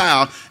unusual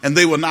child, and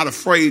they were not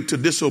afraid to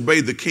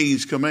disobey the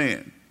king's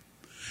command.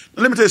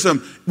 Now, let me tell you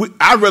something.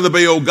 I'd rather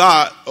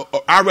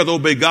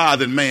obey God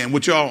than man.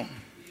 With y'all? As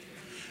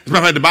a matter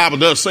of fact, the Bible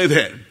does say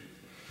that. All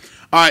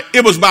right.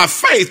 It was by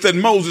faith that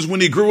Moses,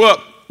 when he grew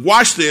up,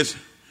 watch this,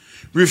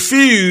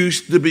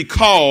 refused to be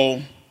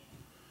called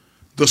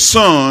the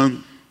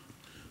son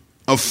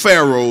of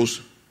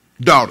Pharaoh's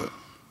daughter.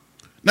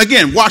 Now,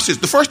 again, watch this.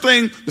 The first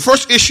thing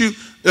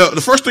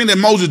that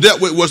Moses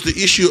dealt with was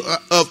the issue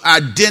of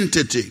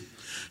identity.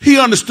 He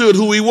understood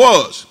who he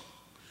was.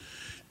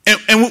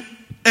 And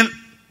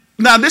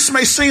now this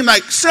may seem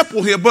like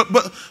simple here, but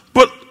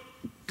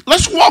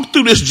let's walk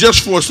through this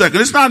just for a second.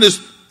 It's not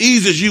as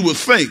easy as you would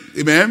think,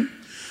 amen?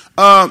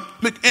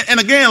 And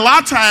again, a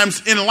lot of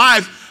times in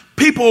life,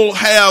 people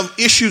have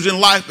issues in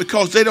life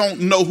because they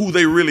don't know who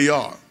they really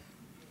are.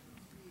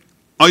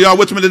 Are y'all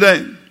with me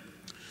today?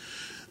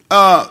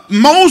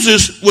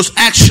 Moses was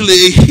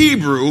actually a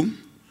Hebrew,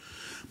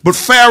 but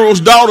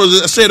Pharaoh's daughter,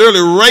 as I said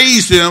earlier,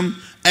 raised him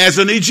as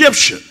an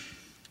Egyptian.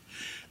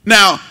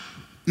 Now,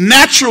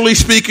 naturally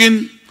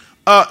speaking,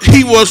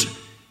 he was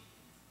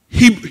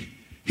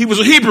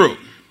a Hebrew.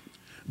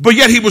 but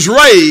yet he was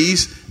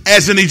raised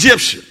as an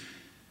Egyptian.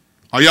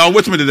 Are y'all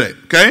with me today?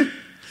 Okay.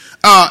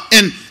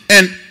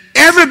 And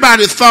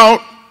everybody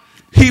thought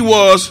he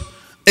was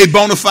a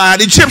bona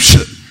fide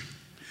Egyptian.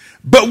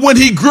 But when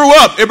he grew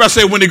up, everybody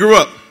say when he grew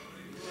up.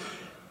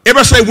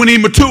 Everybody say when he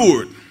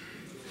matured.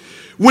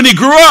 When he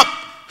grew up,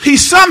 he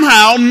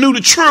somehow knew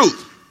the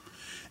truth.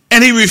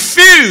 And he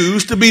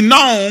refused to be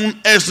known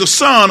as the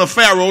son of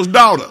Pharaoh's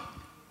daughter.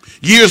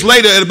 Years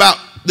later, at about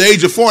the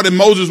age of 40,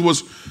 Moses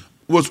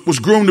was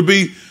groomed to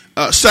be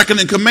second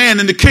in command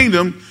in the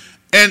kingdom.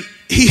 And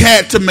he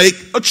had to make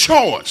a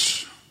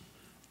choice.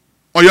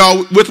 Are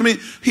y'all with me?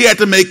 He had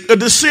to make a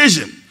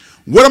decision.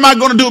 What am I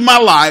going to do with my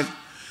life?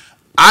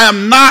 I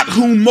am not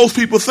who most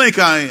people think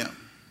I am.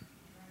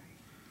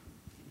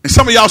 And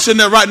some of y'all sitting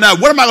there right now,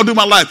 what am I going to do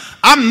with my life?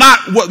 I'm not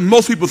what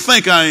most people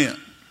think I am.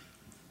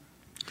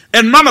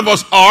 And none of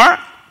us are.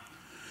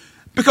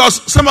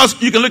 Because some of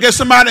us, you can look at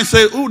somebody and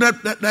say, "Ooh,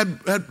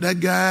 that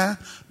guy."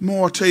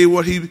 More, I'll tell you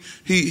what,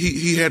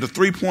 he had a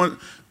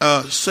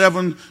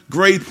 3.7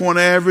 grade point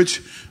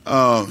average.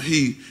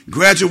 He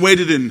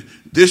graduated in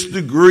this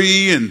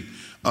degree and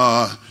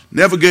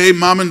never gave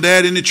mom and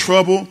dad any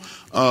trouble.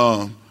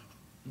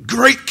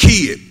 Great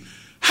kid.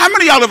 How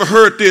many of y'all ever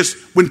heard this?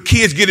 When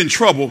kids get in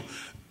trouble,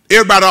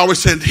 everybody always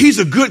said, "He's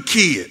a good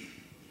kid."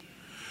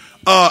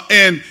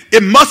 And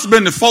it must have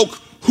been the folk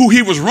who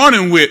he was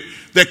running with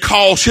that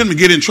caused him to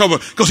get in trouble,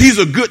 because he's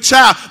a good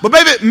child. But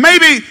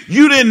maybe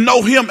you didn't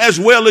know him as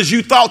well as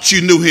you thought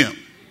you knew him.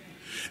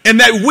 And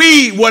that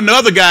weed wasn't the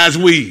other guy's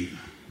weed.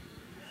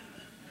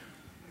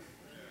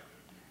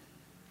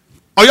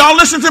 Are y'all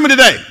listening to me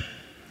today?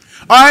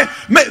 All right?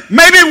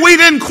 Maybe we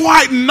didn't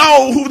quite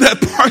know who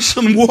that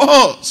person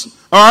was.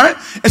 All right?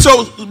 And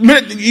so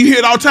you hear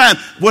it all the time.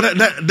 Well,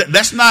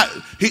 that's not,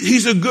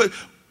 he's a good,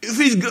 if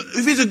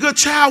he's a good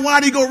child,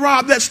 why'd he go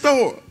rob that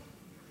store?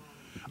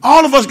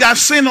 All of us got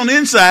sin on the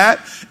inside,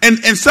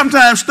 and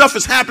sometimes stuff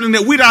is happening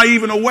that we're not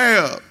even aware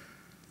of.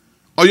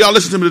 Are y'all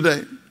listening to me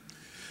today?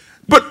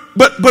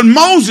 But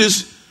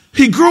Moses,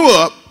 he grew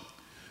up,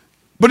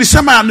 but he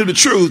somehow knew the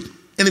truth,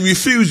 and he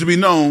refused to be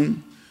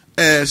known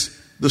as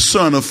the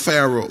son of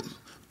Pharaoh,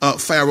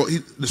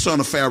 the son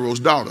of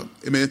Pharaoh's daughter.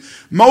 Amen.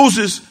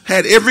 Moses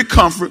had every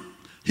comfort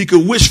he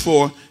could wish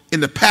for in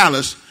the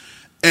palace,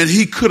 and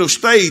he could have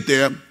stayed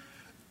there,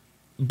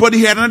 but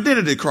he had an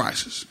identity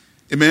crisis.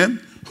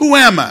 Amen. Who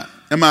am I?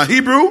 Am I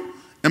Hebrew?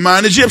 Am I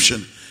an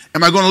Egyptian?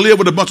 Am I going to live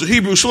with a bunch of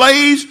Hebrew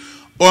slaves?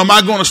 Or am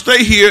I going to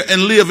stay here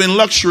and live in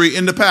luxury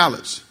in the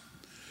palace?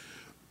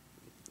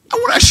 I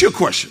want to ask you a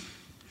question.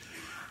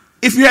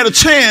 If you had a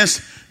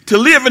chance to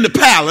live in the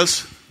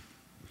palace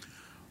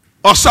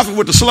or suffer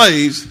with the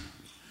slaves,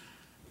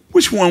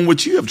 which one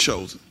would you have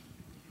chosen?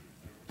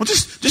 Well,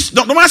 just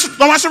don't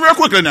answer real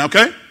quickly now,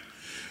 okay?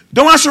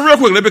 Don't answer real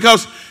quickly,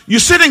 because you're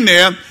sitting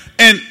there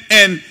and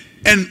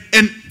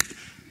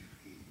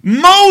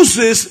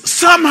Moses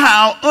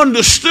somehow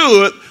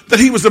understood that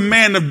he was a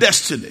man of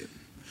destiny.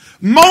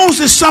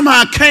 Moses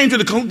somehow came to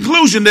the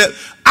conclusion that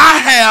I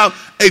have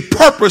a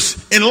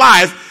purpose in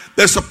life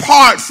that's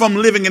apart from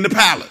living in the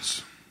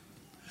palace.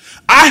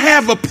 I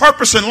have a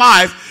purpose in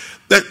life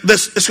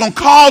that's going to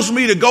cause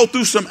me to go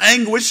through some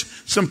anguish,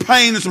 some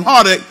pain, and some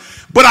heartache,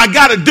 but I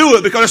got to do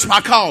it because it's my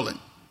calling.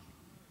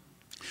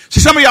 See,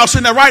 some of y'all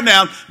sitting there right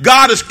now,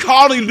 God is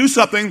calling you to do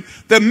something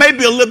that may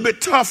be a little bit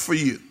tough for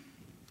you.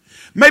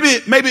 Maybe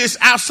it's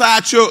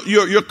outside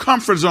your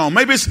comfort zone.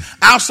 Maybe it's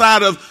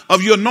outside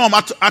of your norm.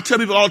 I tell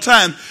people all the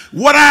time,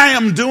 what I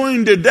am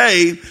doing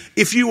today,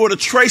 if you were to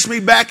trace me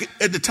back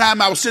at the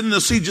time I was sitting in the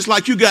seat just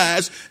like you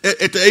guys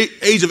at the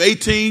age of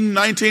 18,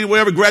 19,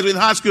 whatever, graduating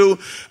high school,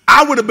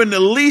 I would have been the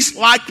least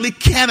likely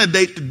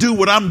candidate to do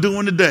what I'm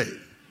doing today.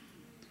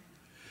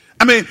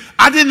 I mean,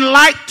 I didn't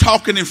like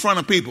talking in front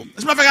of people.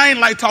 As a matter of fact, I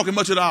didn't like talking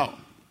much at all.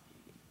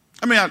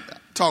 I mean, I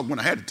talked when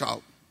I had to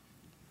talk.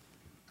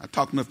 I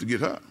talked enough to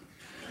get her.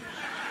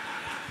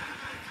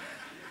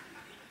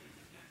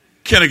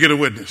 Can I get a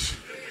witness?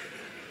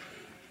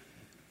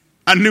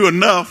 I knew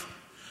enough.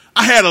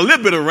 I had a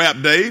little bit of rap,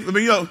 Dave. I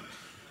mean,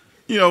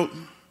 y'all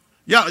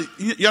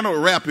know what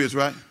rap is,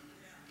 right?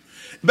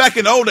 Back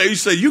in the old days, you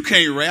say you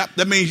can't rap.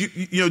 That means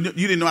you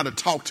didn't know how to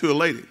talk to a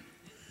lady.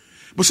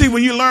 But see,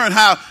 when you learn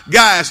how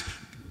guys,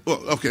 well,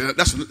 okay,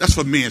 that's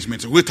for men's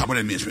ministry. We'll talk about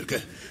that men's ministry,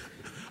 okay?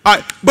 All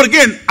right, but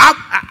again,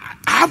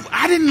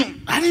 I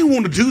didn't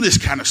want to do this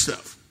kind of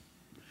stuff.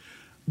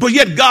 But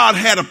yet God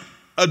had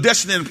a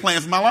destiny and plan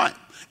for my life.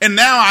 And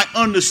now I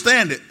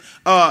understand it.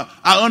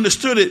 I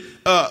understood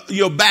it,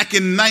 back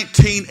in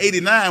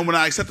 1989 when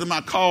I accepted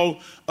my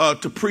call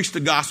to preach the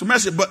gospel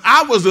message. But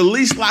I was the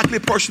least likely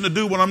person to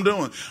do what I'm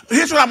doing.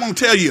 Here's what I'm going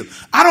to tell you.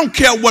 I don't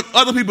care what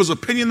other people's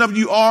opinion of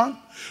you are.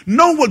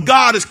 Know what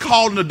God is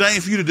called and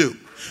ordained for you to do.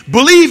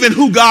 Believe in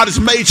who God has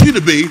made you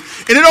to be.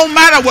 And it don't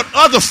matter what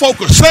other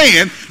folk are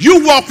saying.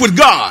 You walk with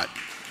God.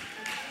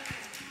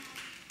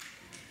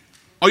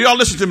 Are y'all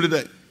listening to me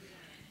today?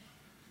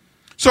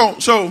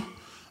 So,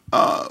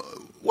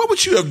 what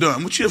would you have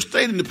done? Would you have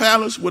stayed in the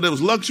palace where there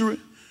was luxury?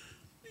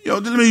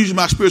 Let me use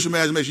my spiritual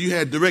imagination. You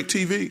had direct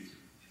TV.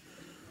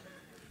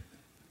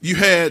 You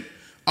had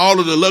all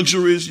of the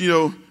luxuries,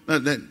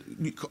 that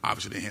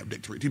obviously they didn't have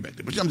Pt.3 back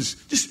then, but I'm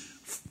just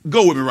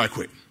go with me right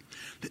quick.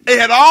 They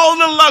had all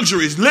the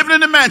luxuries, living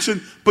in the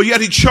mansion, but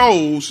yet he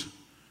chose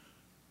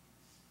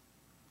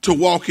to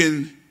walk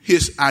in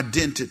his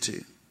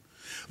identity.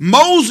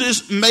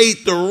 Moses made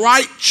the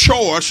right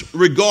choice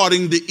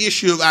regarding the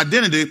issue of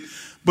identity,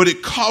 but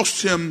it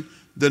cost him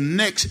the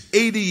next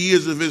 80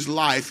 years of his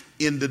life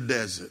in the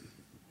desert.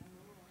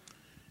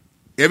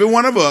 Every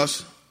one of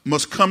us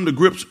must come to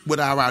grips with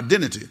our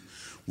identity.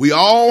 We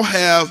all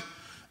have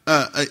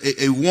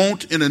a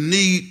want and a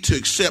need to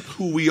accept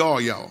who we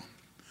are, y'all.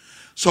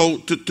 So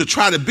to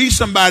try to be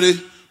somebody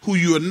who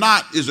you are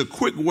not is a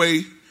quick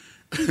way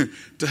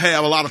to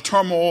have a lot of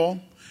turmoil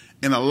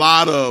and a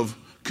lot of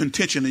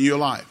contention in your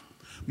life.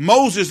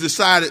 Moses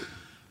decided,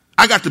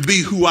 I got to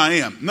be who I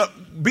am. No,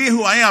 being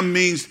who I am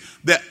means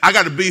that I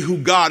got to be who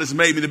God has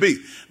made me to be.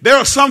 There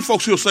are some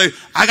folks who will say,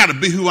 I got to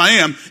be who I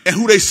am, and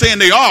who they saying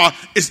they are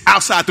is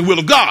outside the will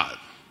of God.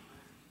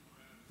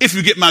 If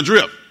you get my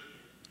drift.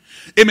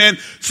 Amen.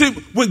 See,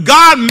 when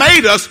God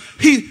made us,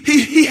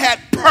 he had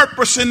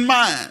purpose in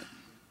mind.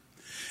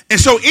 And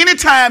so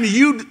anytime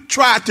you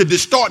try to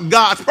distort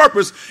God's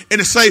purpose and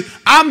to say,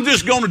 I'm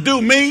just going to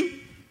do me,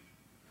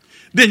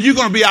 then you're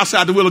going to be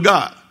outside the will of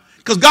God.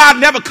 Because God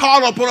never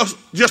called upon us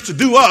just to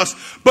do us,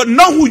 but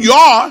know who you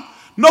are,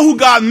 know who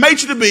God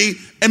made you to be,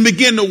 and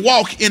begin to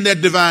walk in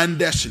that divine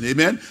destiny.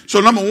 Amen.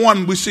 So number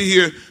one, we see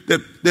here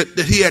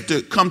that he had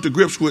to come to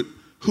grips with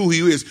who he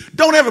is.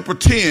 Don't ever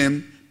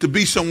pretend to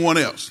be someone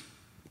else.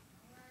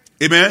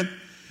 Amen.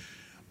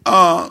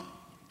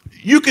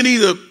 You can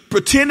either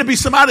pretend to be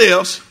somebody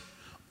else,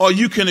 or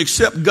you can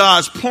accept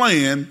God's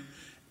plan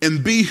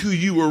and be who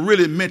you were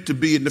really meant to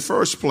be in the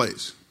first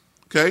place.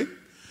 Okay?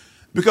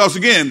 Because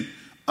again,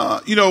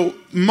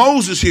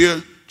 Moses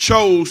here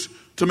chose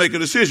to make a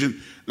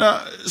decision.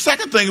 Now,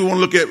 second thing we want to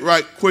look at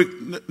right quick,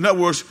 in other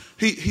words,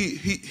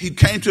 he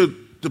came to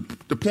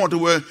the point to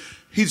where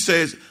he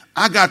says,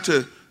 I got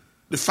to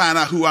find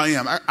out who I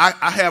am.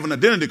 I have an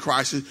identity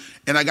crisis,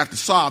 and I got to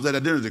solve that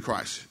identity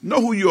crisis.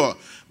 Know who you are.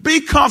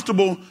 Be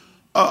comfortable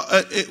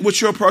with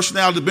your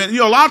personality.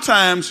 A lot of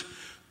times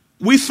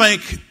we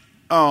think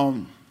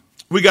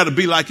we got to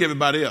be like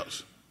everybody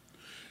else.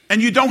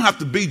 And you don't have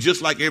to be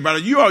just like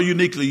everybody. You are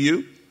uniquely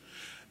you.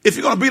 If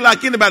you're going to be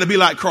like anybody, be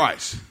like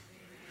Christ.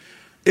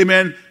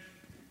 Amen.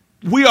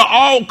 We are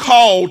all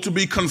called to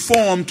be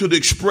conformed to the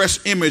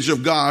express image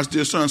of God's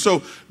dear Son.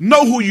 So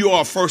know who you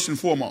are first and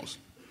foremost.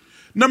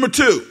 Number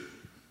two,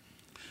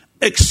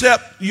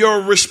 accept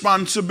your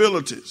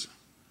responsibilities.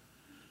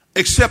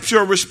 Accept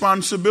your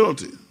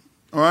responsibility.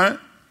 All right?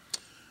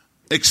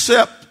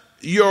 Accept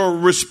your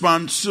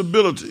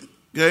responsibility.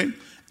 Okay?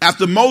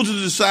 After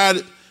Moses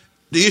decided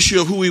the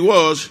issue of who he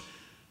was,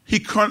 he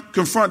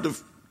confronted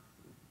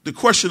the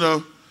question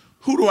of,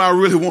 who do I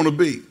really want to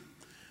be?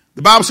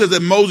 The Bible says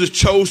that Moses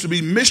chose to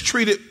be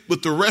mistreated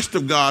with the rest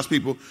of God's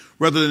people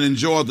rather than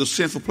enjoy the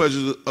sinful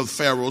pleasures of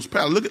Pharaoh's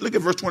palace. Look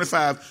at verse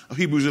 25 of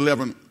Hebrews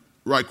 11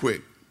 right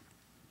quick.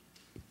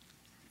 It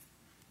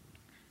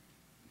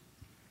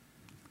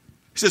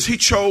says he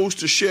chose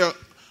to share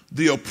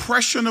the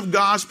oppression of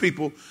God's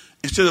people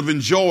instead of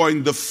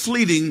enjoying the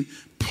fleeting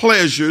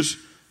pleasures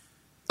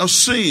of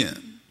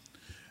sin.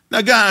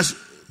 Now, guys,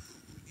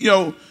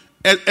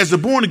 as a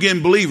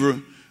born-again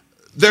believer,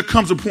 there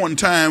comes a point in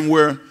time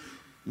where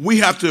we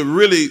have to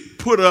really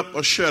put up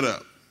or shut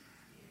up.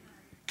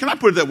 Can I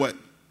put it that way?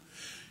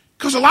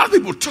 Because a lot of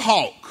people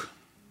talk.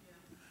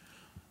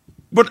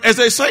 But as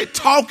they say,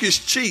 talk is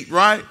cheap,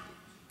 right?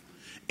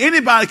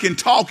 Anybody can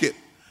talk it,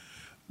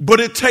 but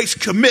it takes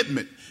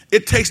commitment.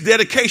 It takes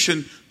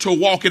dedication to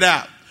walk it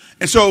out.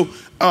 And so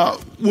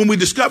when we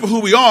discover who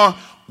we are,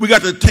 we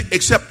got to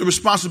accept the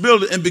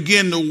responsibility and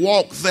begin to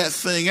walk that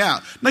thing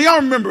out. Now,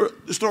 y'all remember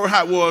the story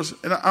how it was,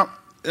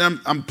 and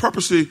I'm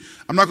purposely,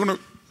 I'm not going to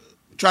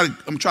try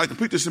to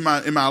complete this in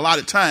my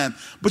allotted time,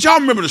 but y'all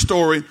remember the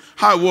story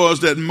how it was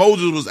that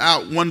Moses was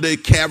out one day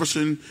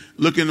canvassing,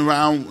 looking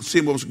around,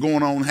 seeing what was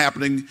going on,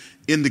 happening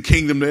in the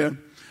kingdom there,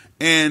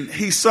 and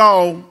he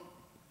saw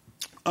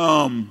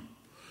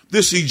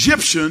this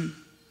Egyptian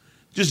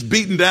just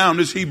beating down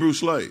this Hebrew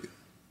slave.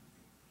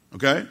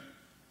 Okay?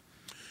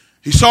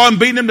 He saw him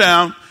beating him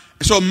down.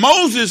 And so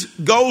Moses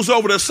goes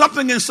over there.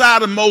 Something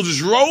inside of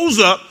Moses rose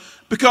up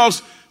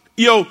because,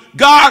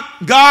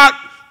 God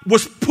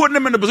was putting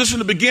him in a position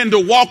to begin to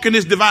walk in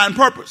his divine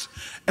purpose.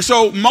 And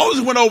so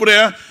Moses went over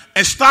there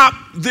and stopped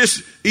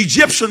this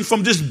Egyptian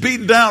from just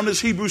beating down this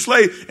Hebrew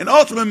slave. And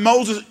ultimately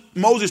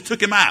Moses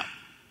took him out,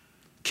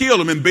 killed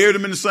him, and buried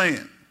him in the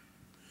sand.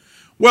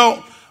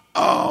 Well,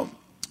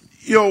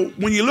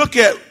 when you look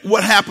at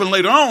what happened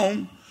later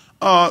on,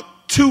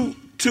 two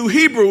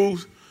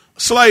Hebrews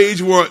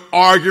slaves were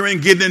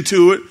arguing, getting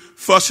into it,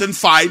 fussing,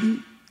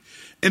 fighting.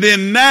 And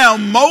then now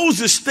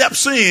Moses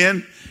steps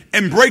in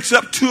and breaks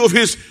up two of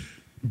his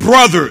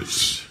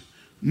brothers,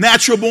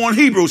 natural born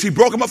Hebrews. He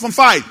broke them up from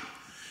fighting.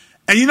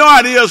 And you know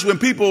how it is when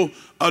people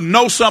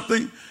know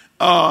something,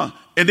 and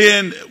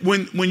then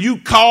when you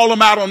call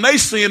them out on their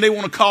sin, they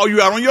want to call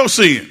you out on your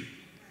sin.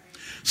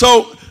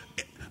 So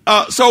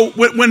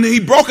when he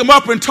broke them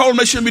up and told them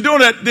they shouldn't be doing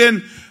that,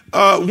 then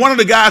one of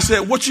the guys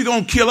said, what, you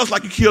going to kill us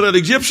like you killed that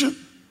Egyptian?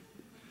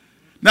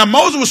 Now,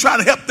 Moses was trying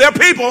to help their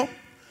people,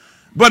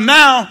 but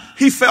now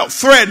he felt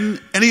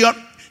threatened, and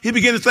he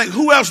began to think,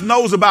 who else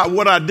knows about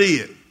what I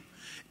did?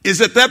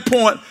 It's at that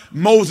point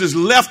Moses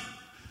left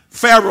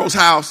Pharaoh's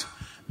house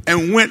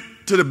and went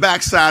to the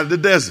backside of the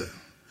desert.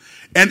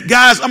 And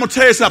guys, I'm going to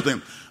tell you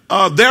something.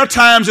 There are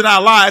times in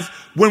our life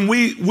when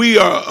we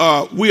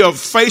are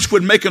faced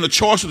with making a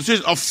choice or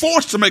decision, or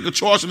forced to make a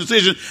choice or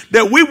decision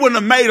that we wouldn't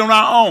have made on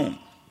our own.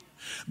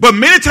 But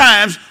many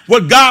times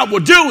what God will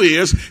do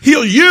is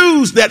he'll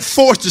use that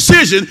forced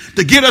decision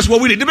to get us where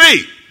we need to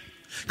be.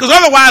 Because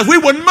otherwise we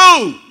wouldn't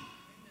move.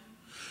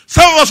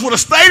 Some of us would have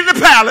stayed in the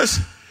palace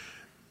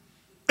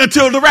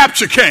until the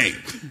rapture came.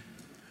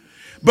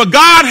 But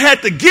God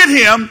had to get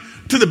him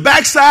to the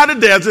backside of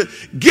the desert,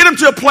 get him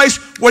to a place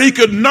where he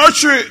could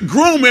nurture,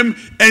 groom him,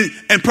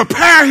 and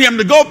prepare him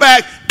to go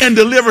back and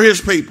deliver his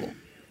people.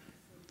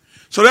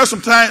 So there's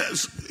some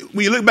times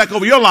when you look back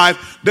over your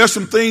life, there's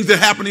some things that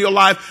happened in your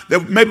life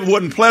that maybe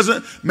wasn't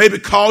pleasant, maybe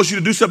caused you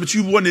to do something that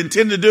you wouldn't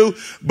intend to do.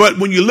 But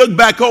when you look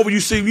back over, you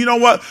see, you know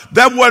what?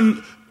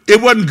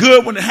 It wasn't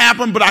good when it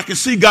happened, but I can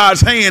see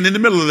God's hand in the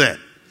middle of that.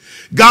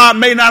 God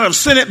may not have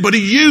sent it, but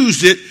he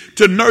used it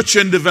to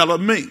nurture and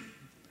develop me.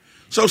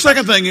 So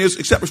second thing is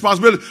accept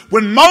responsibility.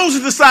 When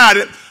Moses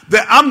decided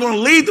that I'm going to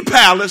leave the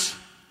palace,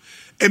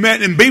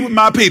 amen, and be with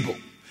my people.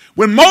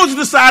 When Moses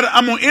decided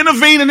I'm going to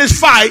intervene in this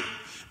fight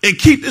and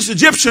keep this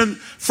Egyptian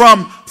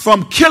from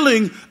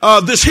killing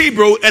this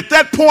Hebrew, at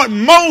that point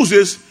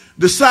Moses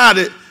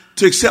decided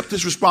to accept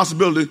this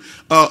responsibility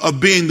of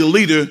being the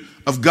leader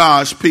of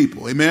God's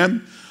people.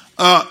 Amen.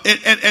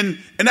 And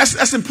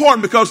that's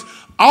important, because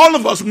all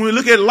of us, when we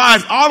look at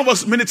life, all of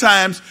us many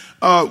times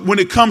when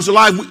it comes to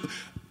life,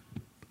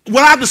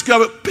 what I've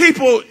discovered,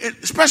 people,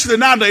 especially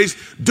nowadays,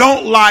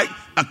 don't like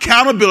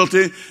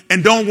accountability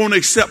and don't want to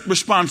accept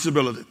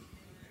responsibility.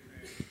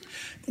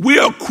 We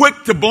are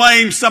quick to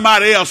blame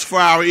somebody else for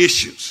our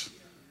issues,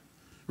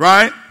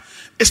 right?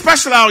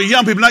 Especially our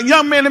young people. Now,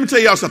 young men, let me tell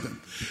y'all something.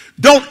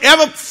 Don't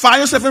ever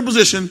find yourself in a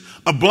position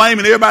of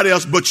blaming everybody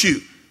else but you.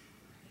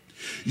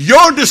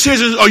 Your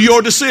decisions are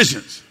your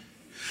decisions.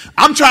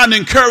 I'm trying to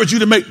encourage you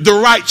to make the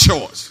right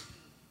choice.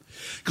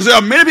 Because there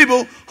are many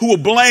people who will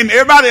blame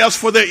everybody else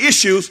for their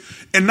issues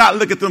and not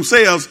look at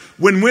themselves,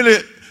 when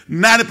really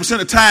 90% of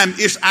the time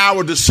it's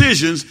our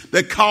decisions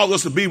that cause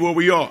us to be where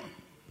we are.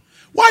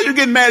 Why are you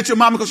getting mad at your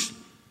mama? Because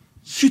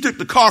she took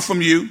the car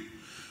from you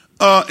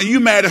and you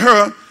mad at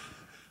her.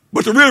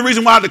 But the real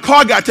reason why the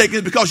car got taken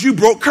is because you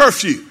broke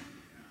curfew.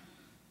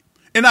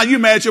 And now you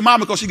mad at your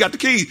mama because she got the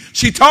keys.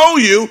 She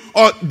told you,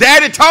 or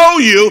daddy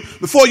told you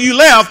before you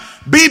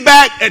left, be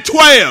back at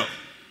 12.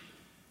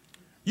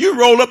 You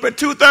roll up at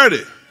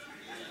 2:30.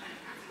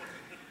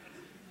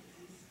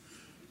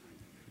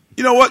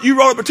 You know what? You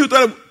roll up at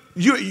 2:30.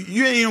 You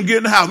ain't even get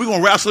in the house. We're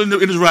going to wrestle in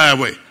this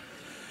driveway.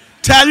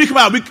 Time you come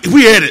out,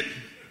 we at it.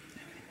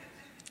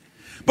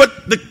 But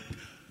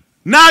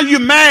now you're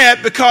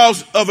mad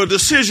because of a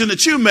decision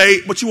that you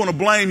made, but you want to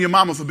blame your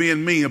mama for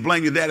being mean or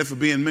blame your daddy for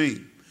being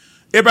mean.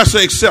 Everybody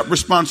say accept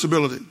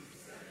responsibility.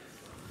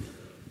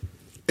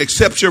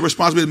 Accept your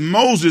responsibility.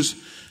 Moses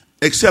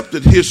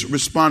accepted his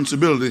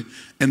responsibility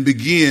and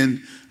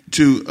began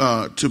to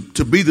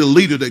be the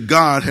leader that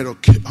God had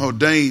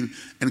ordained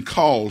and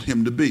called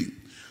him to be.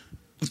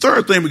 The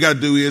third thing we got to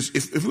do is,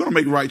 if we're going to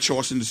make right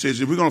choice and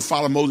decisions, if we're going to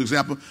follow Moses'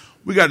 example,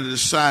 we got to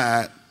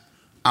decide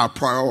our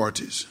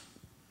priorities.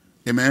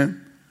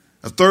 Amen.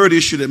 A third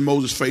issue that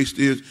Moses faced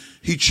is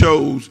he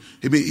chose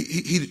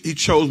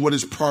what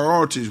his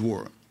priorities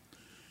were.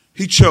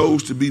 He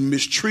chose to be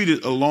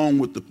mistreated along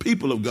with the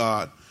people of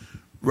God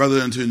rather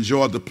than to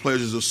enjoy the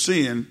pleasures of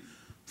sin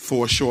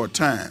for a short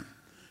time.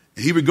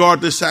 And he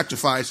regarded this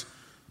sacrifice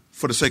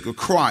for the sake of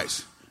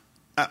Christ.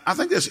 I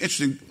think that's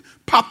interesting.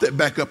 Pop that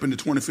back up in the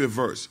 25th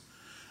verse.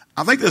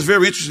 I think that's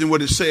very interesting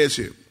what it says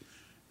here.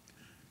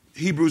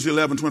 Hebrews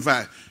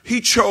 11:25. He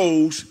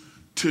chose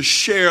to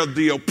share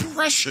the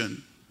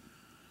oppression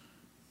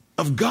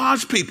of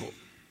God's people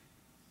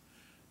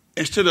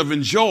instead of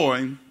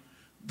enjoying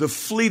the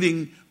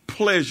fleeting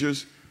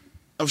pleasures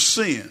of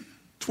sin.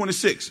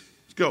 26.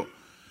 Let's go.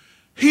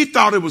 He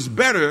thought it was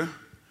better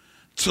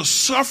to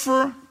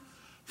suffer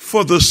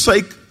for the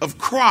sake of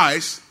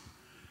Christ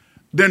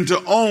than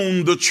to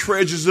own the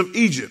treasures of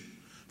Egypt,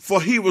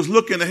 for he was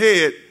looking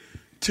ahead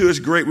to his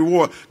great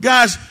reward.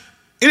 Guys,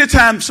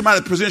 anytime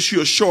somebody presents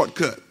you a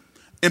shortcut,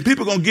 and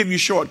people are going to give you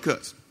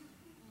shortcuts,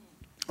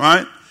 all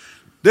right?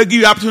 They'll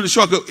give you opportunity to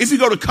shortcut. If you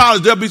go to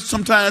college, there'll be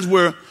some times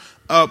where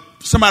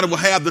somebody will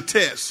have the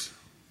test.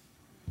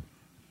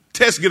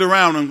 Tests get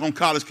around on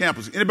college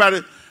campus.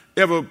 Anybody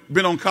ever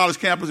been on college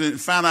campus and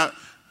found out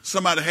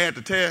somebody had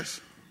the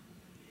test?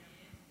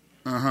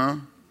 Uh-huh.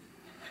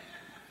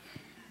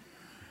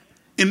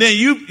 And then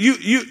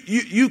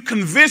you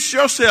convince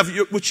yourself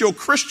with your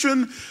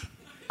Christian,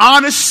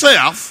 honest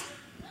self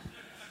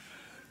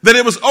that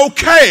it was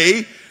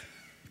okay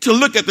to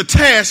look at the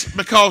test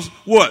because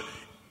what?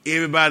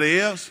 Everybody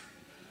else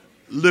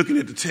looking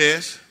at the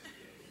test.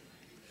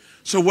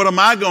 So what am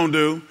I going to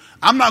do?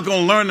 I'm not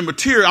going to learn the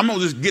material. I'm going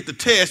to just get the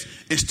test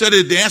and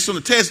study the answer on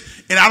the test,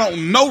 and I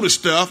don't know the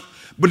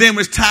stuff. But then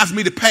when it's time for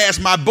me to pass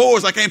my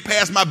boards, I can't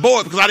pass my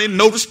board because I didn't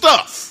know the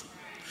stuff.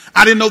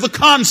 I didn't know the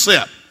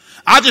concept.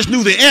 I just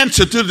knew the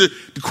answer to the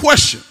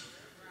question.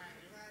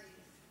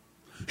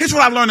 Here's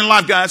what I've learned in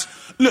life, guys.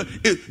 Look,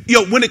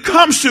 when it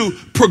comes to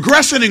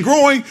progressing and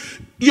growing,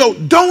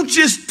 don't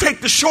just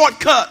take the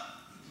shortcut.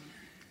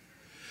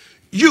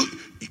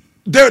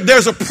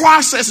 There's a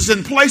process that's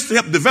in place to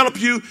help develop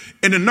you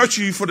and to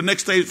nurture you for the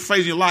next phase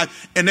of your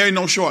life, and there ain't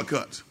no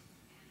shortcuts.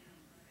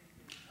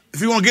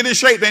 If you want to get in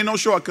shape, there ain't no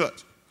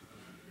shortcuts.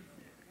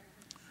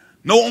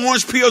 No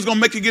orange peel is going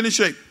to make you get in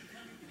shape.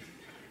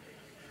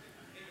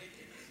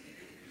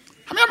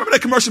 I remember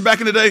that commercial back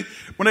in the day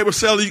when they were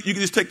selling, you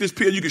can just take this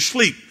pill, you can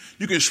sleep.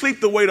 You can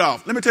sleep the weight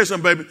off. Let me tell you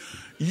something, baby.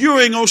 You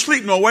ain't going to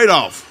sleep no weight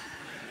off.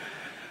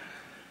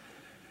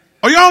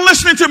 Are y'all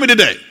listening to me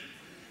today?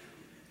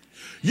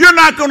 You're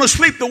not going to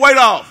sleep the weight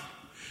off.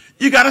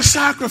 You got to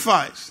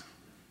sacrifice.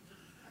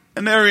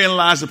 And therein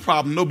lies the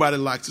problem. Nobody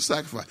likes to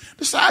sacrifice.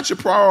 Decide your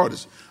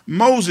priorities.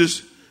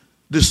 Moses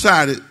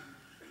decided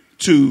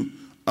to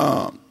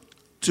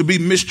be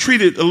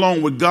mistreated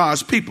along with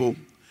God's people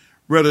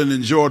rather than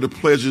enjoy the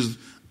pleasures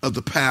of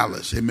the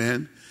palace.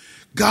 Amen.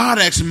 God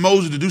asked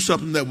Moses to do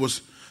something that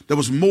was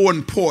more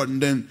important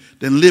than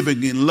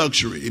living in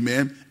luxury.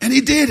 Amen. And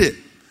he did it.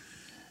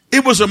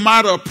 It was a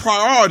matter of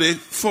priority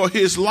for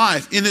his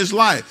life, in his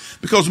life,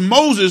 because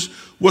Moses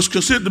was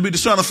considered to be the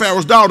son of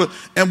Pharaoh's daughter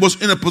and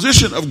was in a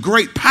position of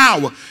great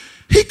power.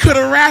 He could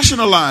have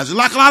rationalized it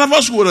like a lot of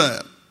us would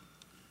have.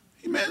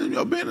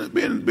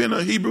 Being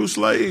a Hebrew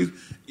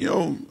slave,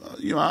 I'm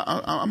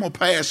gonna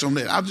pass on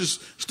that. I'll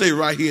just stay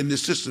right here in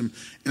this system,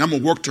 and I'm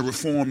gonna work to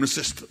reform the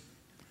system.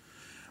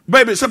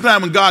 Baby,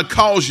 sometimes when God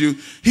calls you,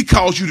 he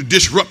calls you to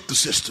disrupt the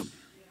system.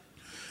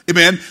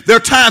 Amen. There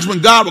are times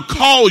when God will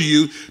call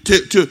you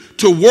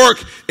to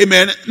work,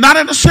 amen, not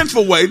in a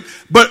sinful way,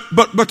 but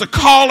to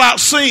call out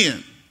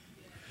sin.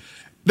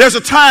 There's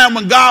a time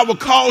when God will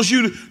cause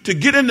you to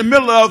get in the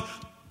middle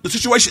of the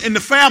situation in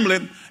the family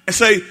and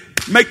say,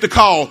 make the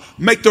call,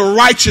 make the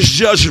righteous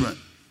judgment.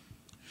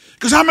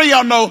 Because how many of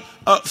y'all know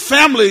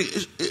family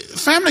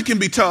can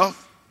be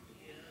tough,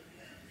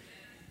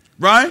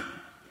 right?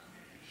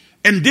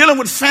 And dealing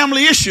with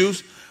family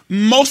issues,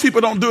 most people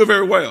don't do it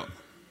very well.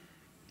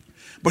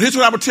 But here's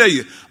what I would tell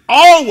you.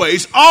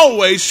 Always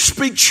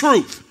speak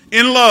truth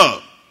in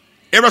love.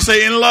 Everybody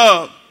say in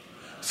love.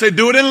 Say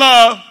do it in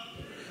love.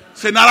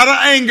 Say not out of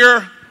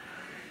anger.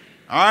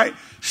 All right?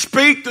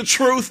 Speak the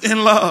truth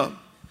in love.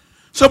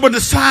 So, but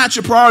decide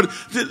your priority.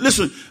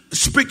 Listen,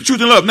 speak the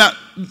truth in love. Now,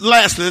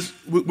 lastly,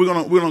 we're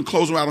gonna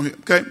close them out on here.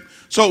 Okay?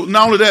 So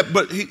not only that,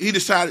 but he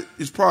decided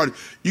his priority.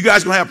 You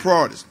guys gonna have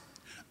priorities.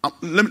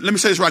 Let me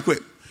say this right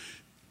quick.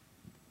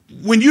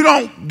 When you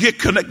don't get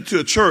connected to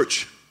a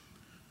church,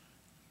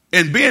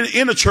 and being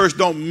in a church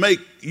don't make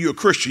you a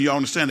Christian. Y'all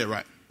understand that,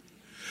 right?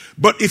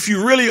 But if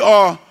you really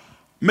are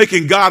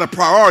making God a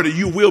priority,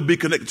 you will be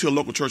connected to a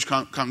local church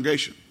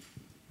congregation.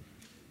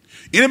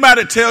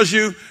 Anybody that tells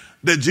you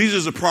that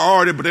Jesus is a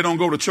priority, but they don't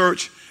go to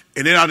church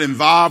and they're not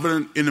involved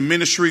in the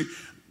ministry,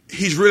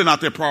 he's really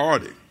not their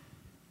priority.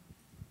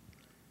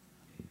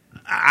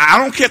 I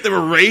don't care if they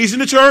were raised in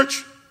the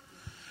church.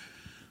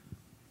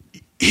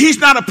 He's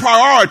not a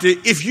priority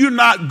if you're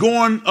not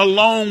going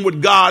along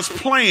with God's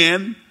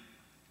plan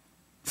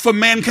for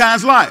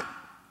mankind's life.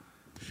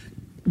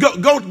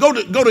 Go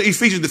to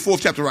Ephesians, the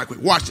 4th chapter right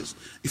quick. Watch this.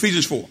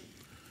 Ephesians 4.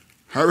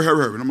 Hurry.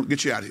 I'm going to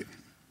get you out of here.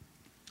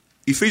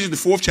 Ephesians,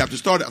 the 4th chapter,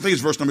 I think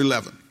it's verse number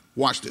 11.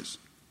 Watch this.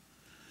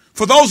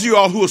 For those of you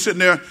all who are sitting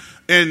there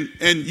and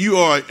you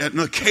are an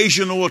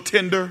occasional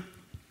attender,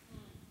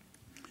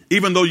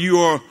 even though you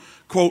are,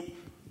 quote,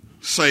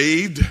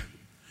 saved,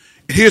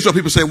 here's what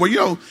people say.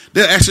 Well,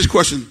 they'll ask this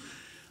question.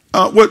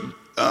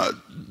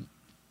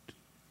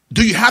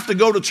 Do you have to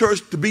go to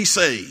church to be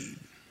saved?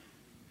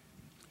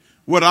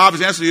 Well, the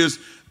obvious answer is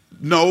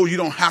no, you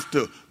don't have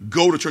to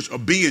go to church or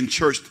be in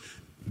church,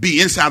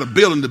 be inside a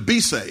building to be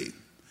saved.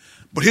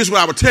 But here's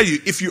what I would tell you.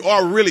 If you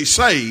are really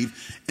saved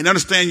and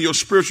understand your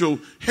spiritual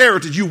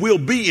heritage, you will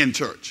be in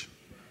church.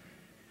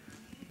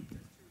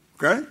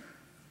 Okay?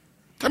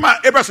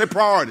 Everybody say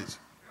priorities.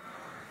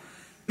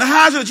 Now,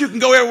 how is it that you can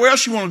go everywhere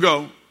else you want to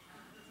go?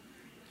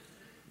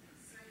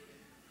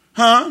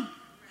 Huh?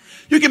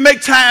 You can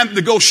make time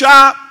to go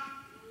shop.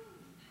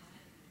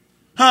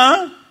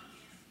 Huh?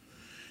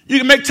 You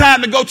can make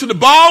time to go to the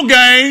ball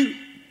game.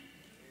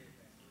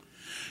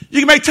 You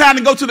can make time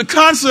to go to the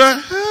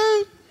concert.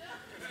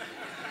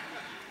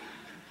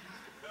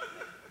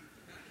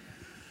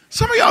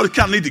 Some of y'all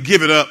kind of need to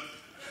give it up.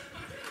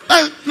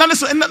 Now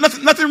listen,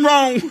 nothing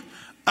wrong.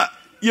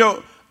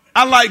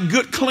 I like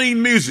good,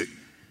 clean music.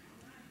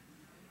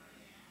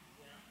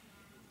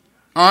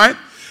 All right?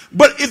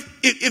 But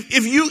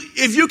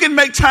if you can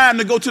make time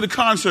to go to the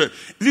concert,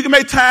 if you can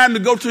make time to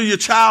go to your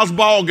child's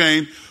ball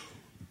game,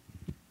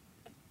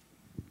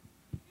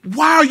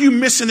 why are you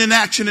missing in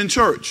action in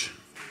church?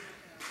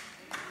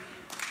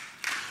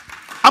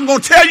 I'm going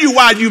to tell you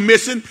why you're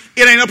missing.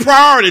 It ain't a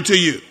priority to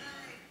you.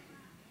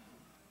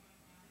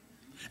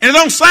 And it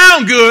don't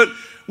sound good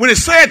when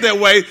it's said that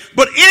way,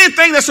 but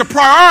anything that's a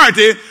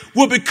priority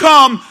will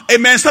become,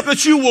 amen, something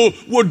that you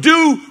will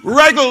do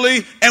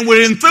regularly and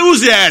with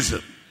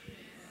enthusiasm.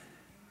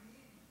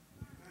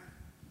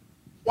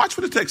 Watch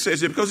what the text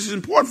says here, because it's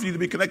important for you to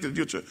be connected to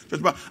your church.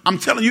 I'm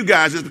telling you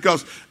guys this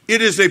because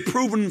it is a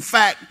proven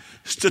fact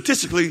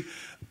statistically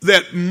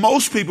that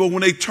most people,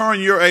 when they turn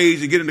your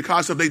age and get into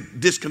college stuff, they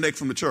disconnect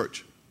from the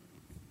church.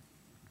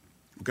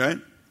 Okay?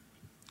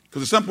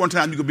 Because at some point in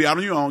time, you could be out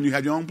on your own, you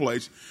have your own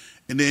place,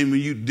 and then when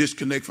you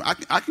disconnect from,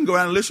 I can go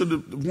out and listen to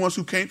the ones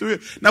who came through here.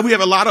 Now, we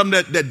have a lot of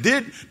them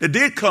that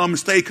did come and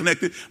stay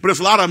connected, but there's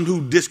a lot of them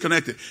who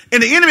disconnected.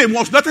 And the enemy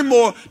wants nothing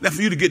more than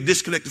for you to get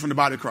disconnected from the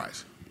body of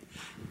Christ.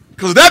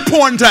 Because at that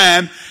point in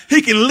time,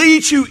 he can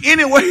lead you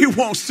any way he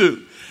wants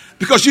to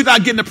because you're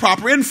not getting the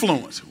proper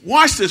influence.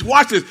 Watch this,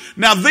 watch this.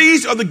 Now,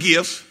 these are the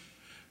gifts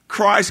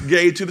Christ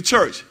gave to the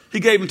church. He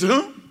gave them to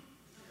whom?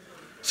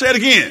 Say it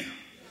again.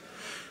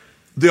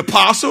 The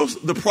apostles,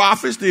 the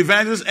prophets, the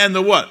evangelists, and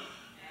the what?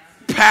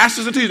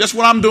 Pastors and teachers. That's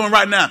what I'm doing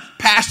right now.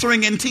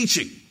 Pastoring and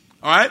teaching.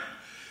 All right?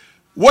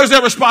 What is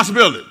their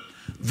responsibility?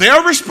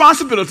 Their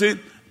responsibility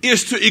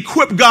is to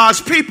equip God's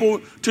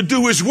people to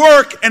do his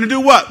work and to do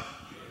what?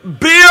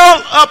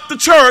 Build up the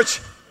church,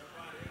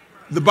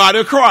 the body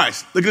of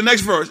Christ. Look at the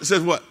next verse. It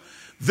says what?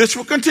 This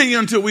will continue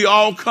until we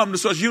all come to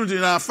such unity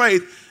in our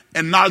faith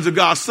and knowledge of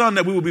God's Son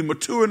that we will be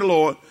mature in the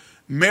Lord,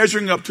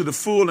 measuring up to the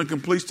full and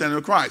complete standard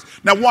of Christ.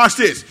 Now watch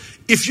this.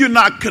 If you're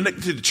not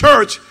connected to the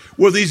church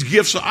where these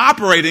gifts are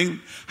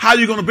operating, how are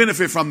you going to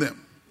benefit from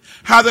them?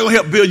 How are they going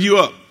to help build you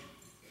up?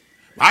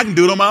 I can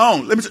do it on my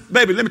own. Let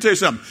me tell you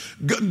something.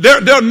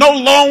 There are no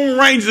lone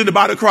rangers in the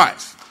body of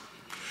Christ.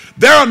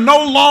 There are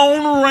no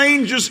lone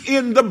rangers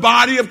in the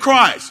body of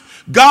Christ.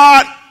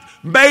 God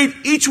made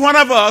each one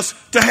of us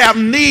to have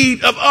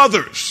need of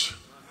others.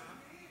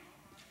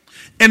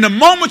 And the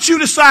moment you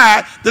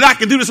decide that I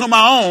can do this on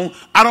my own,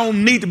 I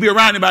don't need to be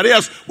around anybody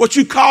else, what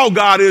you call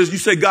God is, you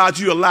say, God,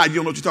 you're a lie. You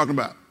don't know what you're talking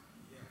about.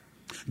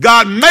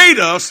 God made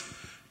us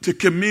to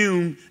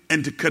commune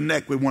and to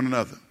connect with one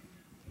another.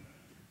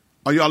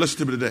 Are y'all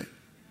listening to me today?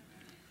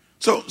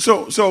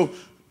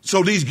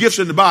 So these gifts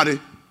in the body,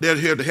 they're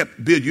here to help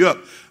build you up.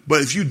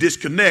 But if you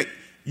disconnect,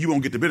 you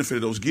won't get the benefit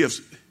of those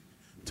gifts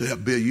to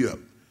help build you up.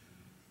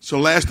 So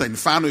last thing, the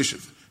final issue,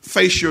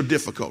 face your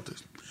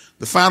difficulties.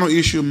 The final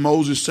issue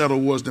Moses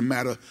settled was the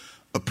matter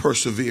of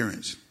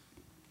perseverance.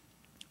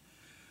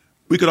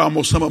 We could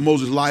almost sum up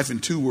Moses' life in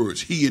 2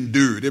 words. He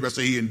endured. Everybody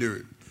say he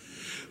endured.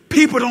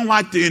 People don't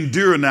like to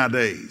endure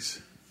nowadays.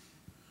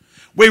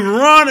 We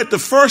run at the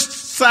first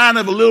sign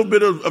of a little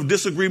bit of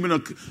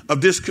disagreement, of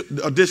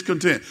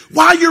discontent.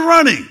 Why are you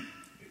running?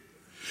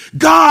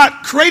 God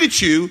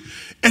created you,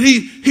 and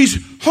he's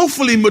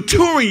hopefully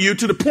maturing you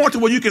to the point to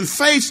where you can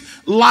face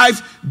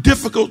life's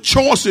difficult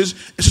choices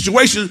and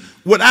situations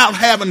without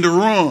having to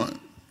run.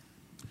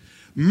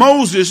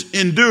 Moses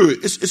endured.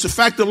 It's a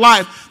fact of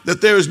life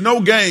that there is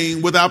no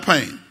gain without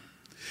pain,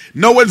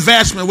 no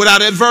advancement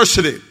without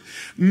adversity,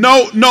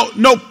 no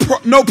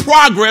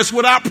progress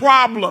without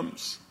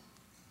problems.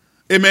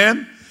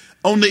 Amen.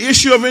 On the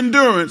issue of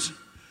endurance,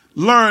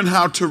 learn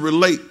how to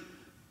relate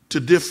to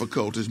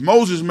difficulties.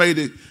 Moses made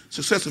a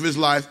success of his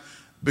life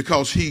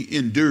because he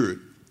endured.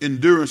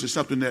 Endurance is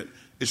something that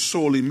is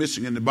sorely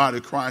missing in the body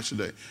of Christ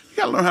today. You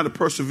got to learn how to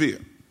persevere.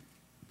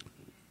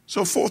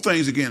 So 4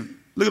 things again.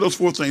 Look at those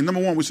 4 things.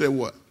 Number 1, we said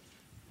what?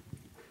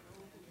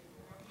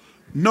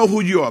 Know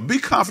who you are. Be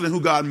confident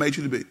who God made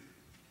you to be.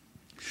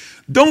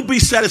 Don't be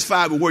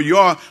satisfied with where you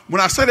are.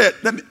 When I say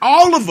that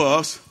all of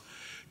us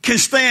can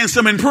stand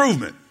some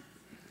improvement.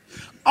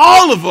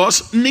 All of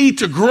us need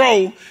to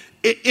grow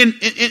in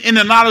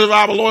the knowledge of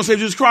our Lord and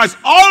Savior Jesus Christ.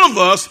 All of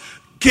us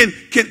can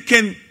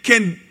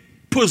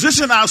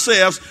position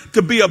ourselves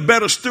to be a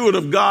better steward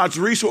of God's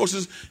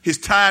resources, his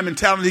time and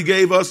talent he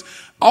gave us.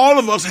 All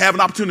of us have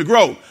an opportunity to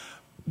grow.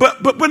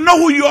 But know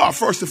who you are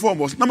first and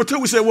foremost. Number 2,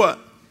 we say what?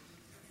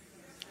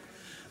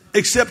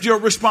 Accept your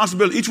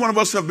responsibility. Each one of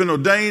us have been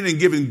ordained and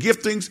given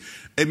giftings,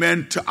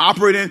 amen, to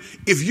operate in.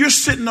 If you're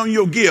sitting on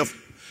your gift,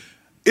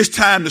 it's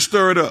time to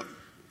stir it up.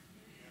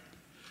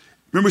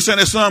 Remember we sang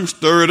that song?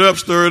 Stir it up,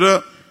 stir it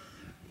up.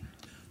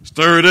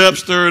 Stir it up,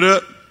 stir it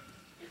up.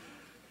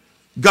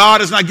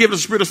 God has not given us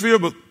a spirit of fear,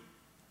 but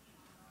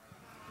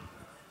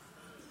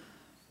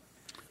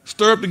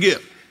stir up the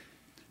gift.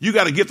 You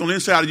got a gift on the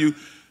inside of you.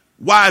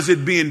 Why is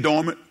it being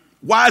dormant?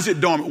 Why is it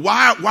dormant?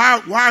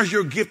 Why is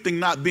your gifting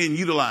not being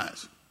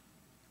utilized?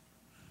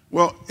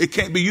 Well, it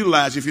can't be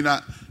utilized if you're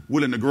not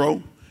willing to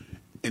grow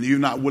and you're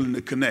not willing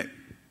to connect.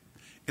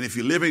 And if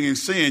you're living in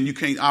sin, you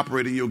can't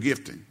operate in your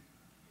gifting.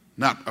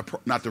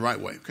 Not the right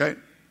way, okay?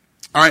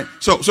 All right,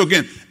 so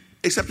again,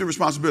 accept your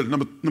responsibility.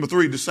 Number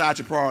 3, decide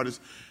your priorities.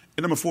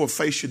 And number 4,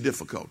 face your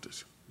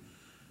difficulties.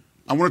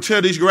 I want to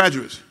tell these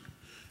graduates,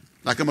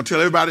 like I'm going to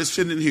tell everybody that's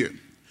sitting in here,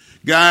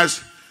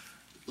 guys,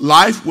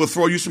 life will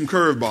throw you some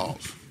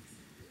curveballs.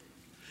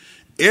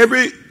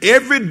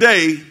 Every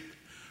day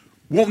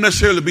won't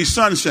necessarily be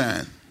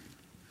sunshine.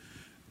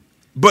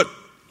 But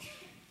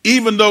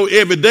even though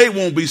every day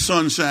won't be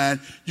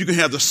sunshine, you can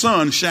have the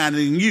sun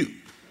shining in you.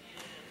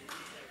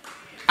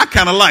 I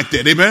kind of like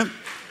that, amen?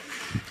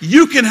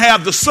 You can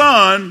have the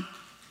sun,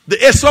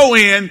 the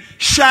S-O-N,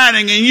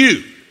 shining in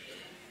you.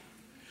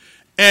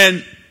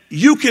 And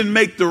you can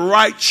make the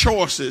right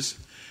choices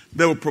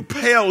that will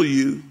propel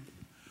you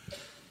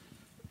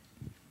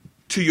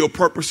to your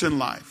purpose in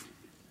life.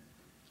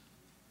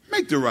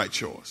 Make the right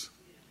choice.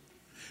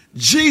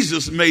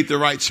 Jesus made the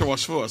right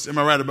choice for us. Am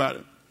I right about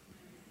it?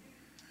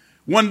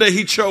 One day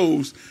he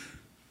chose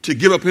to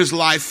give up his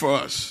life for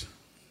us.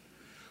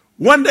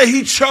 One day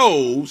he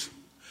chose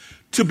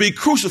to be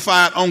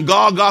crucified on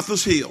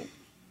Golgotha's hill.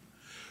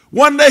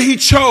 One day he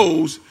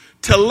chose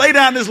to lay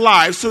down his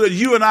life so that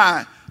you and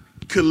I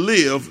could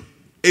live,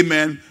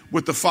 amen,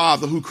 with the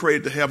Father who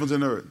created the heavens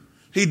and earth.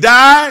 He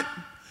died,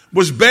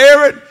 was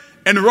buried,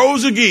 and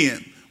rose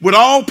again with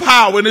all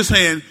power in his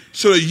hand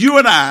so that you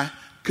and I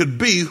could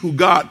be who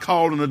God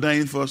called and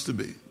ordained for us to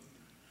be.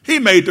 He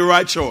made the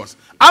right choice.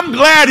 I'm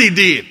glad he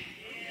did.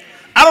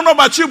 I don't know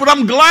about you, but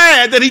I'm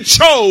glad that he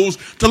chose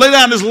to lay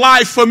down his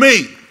life for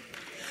me.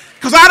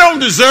 Because I don't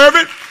deserve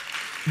it,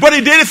 but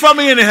he did it for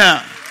me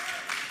anyhow.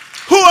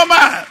 Who am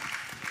I?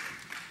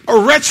 A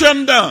wretch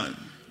undone.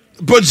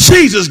 But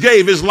Jesus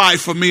gave his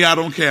life for me out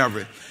on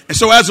Calvary. And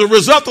so as a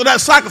result of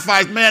that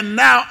sacrifice, man,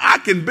 now I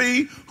can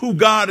be who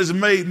God has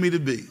made me to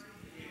be.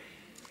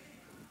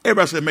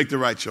 Everybody say, make the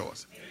right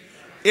choice.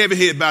 Every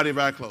head bowed,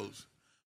 every eye closed.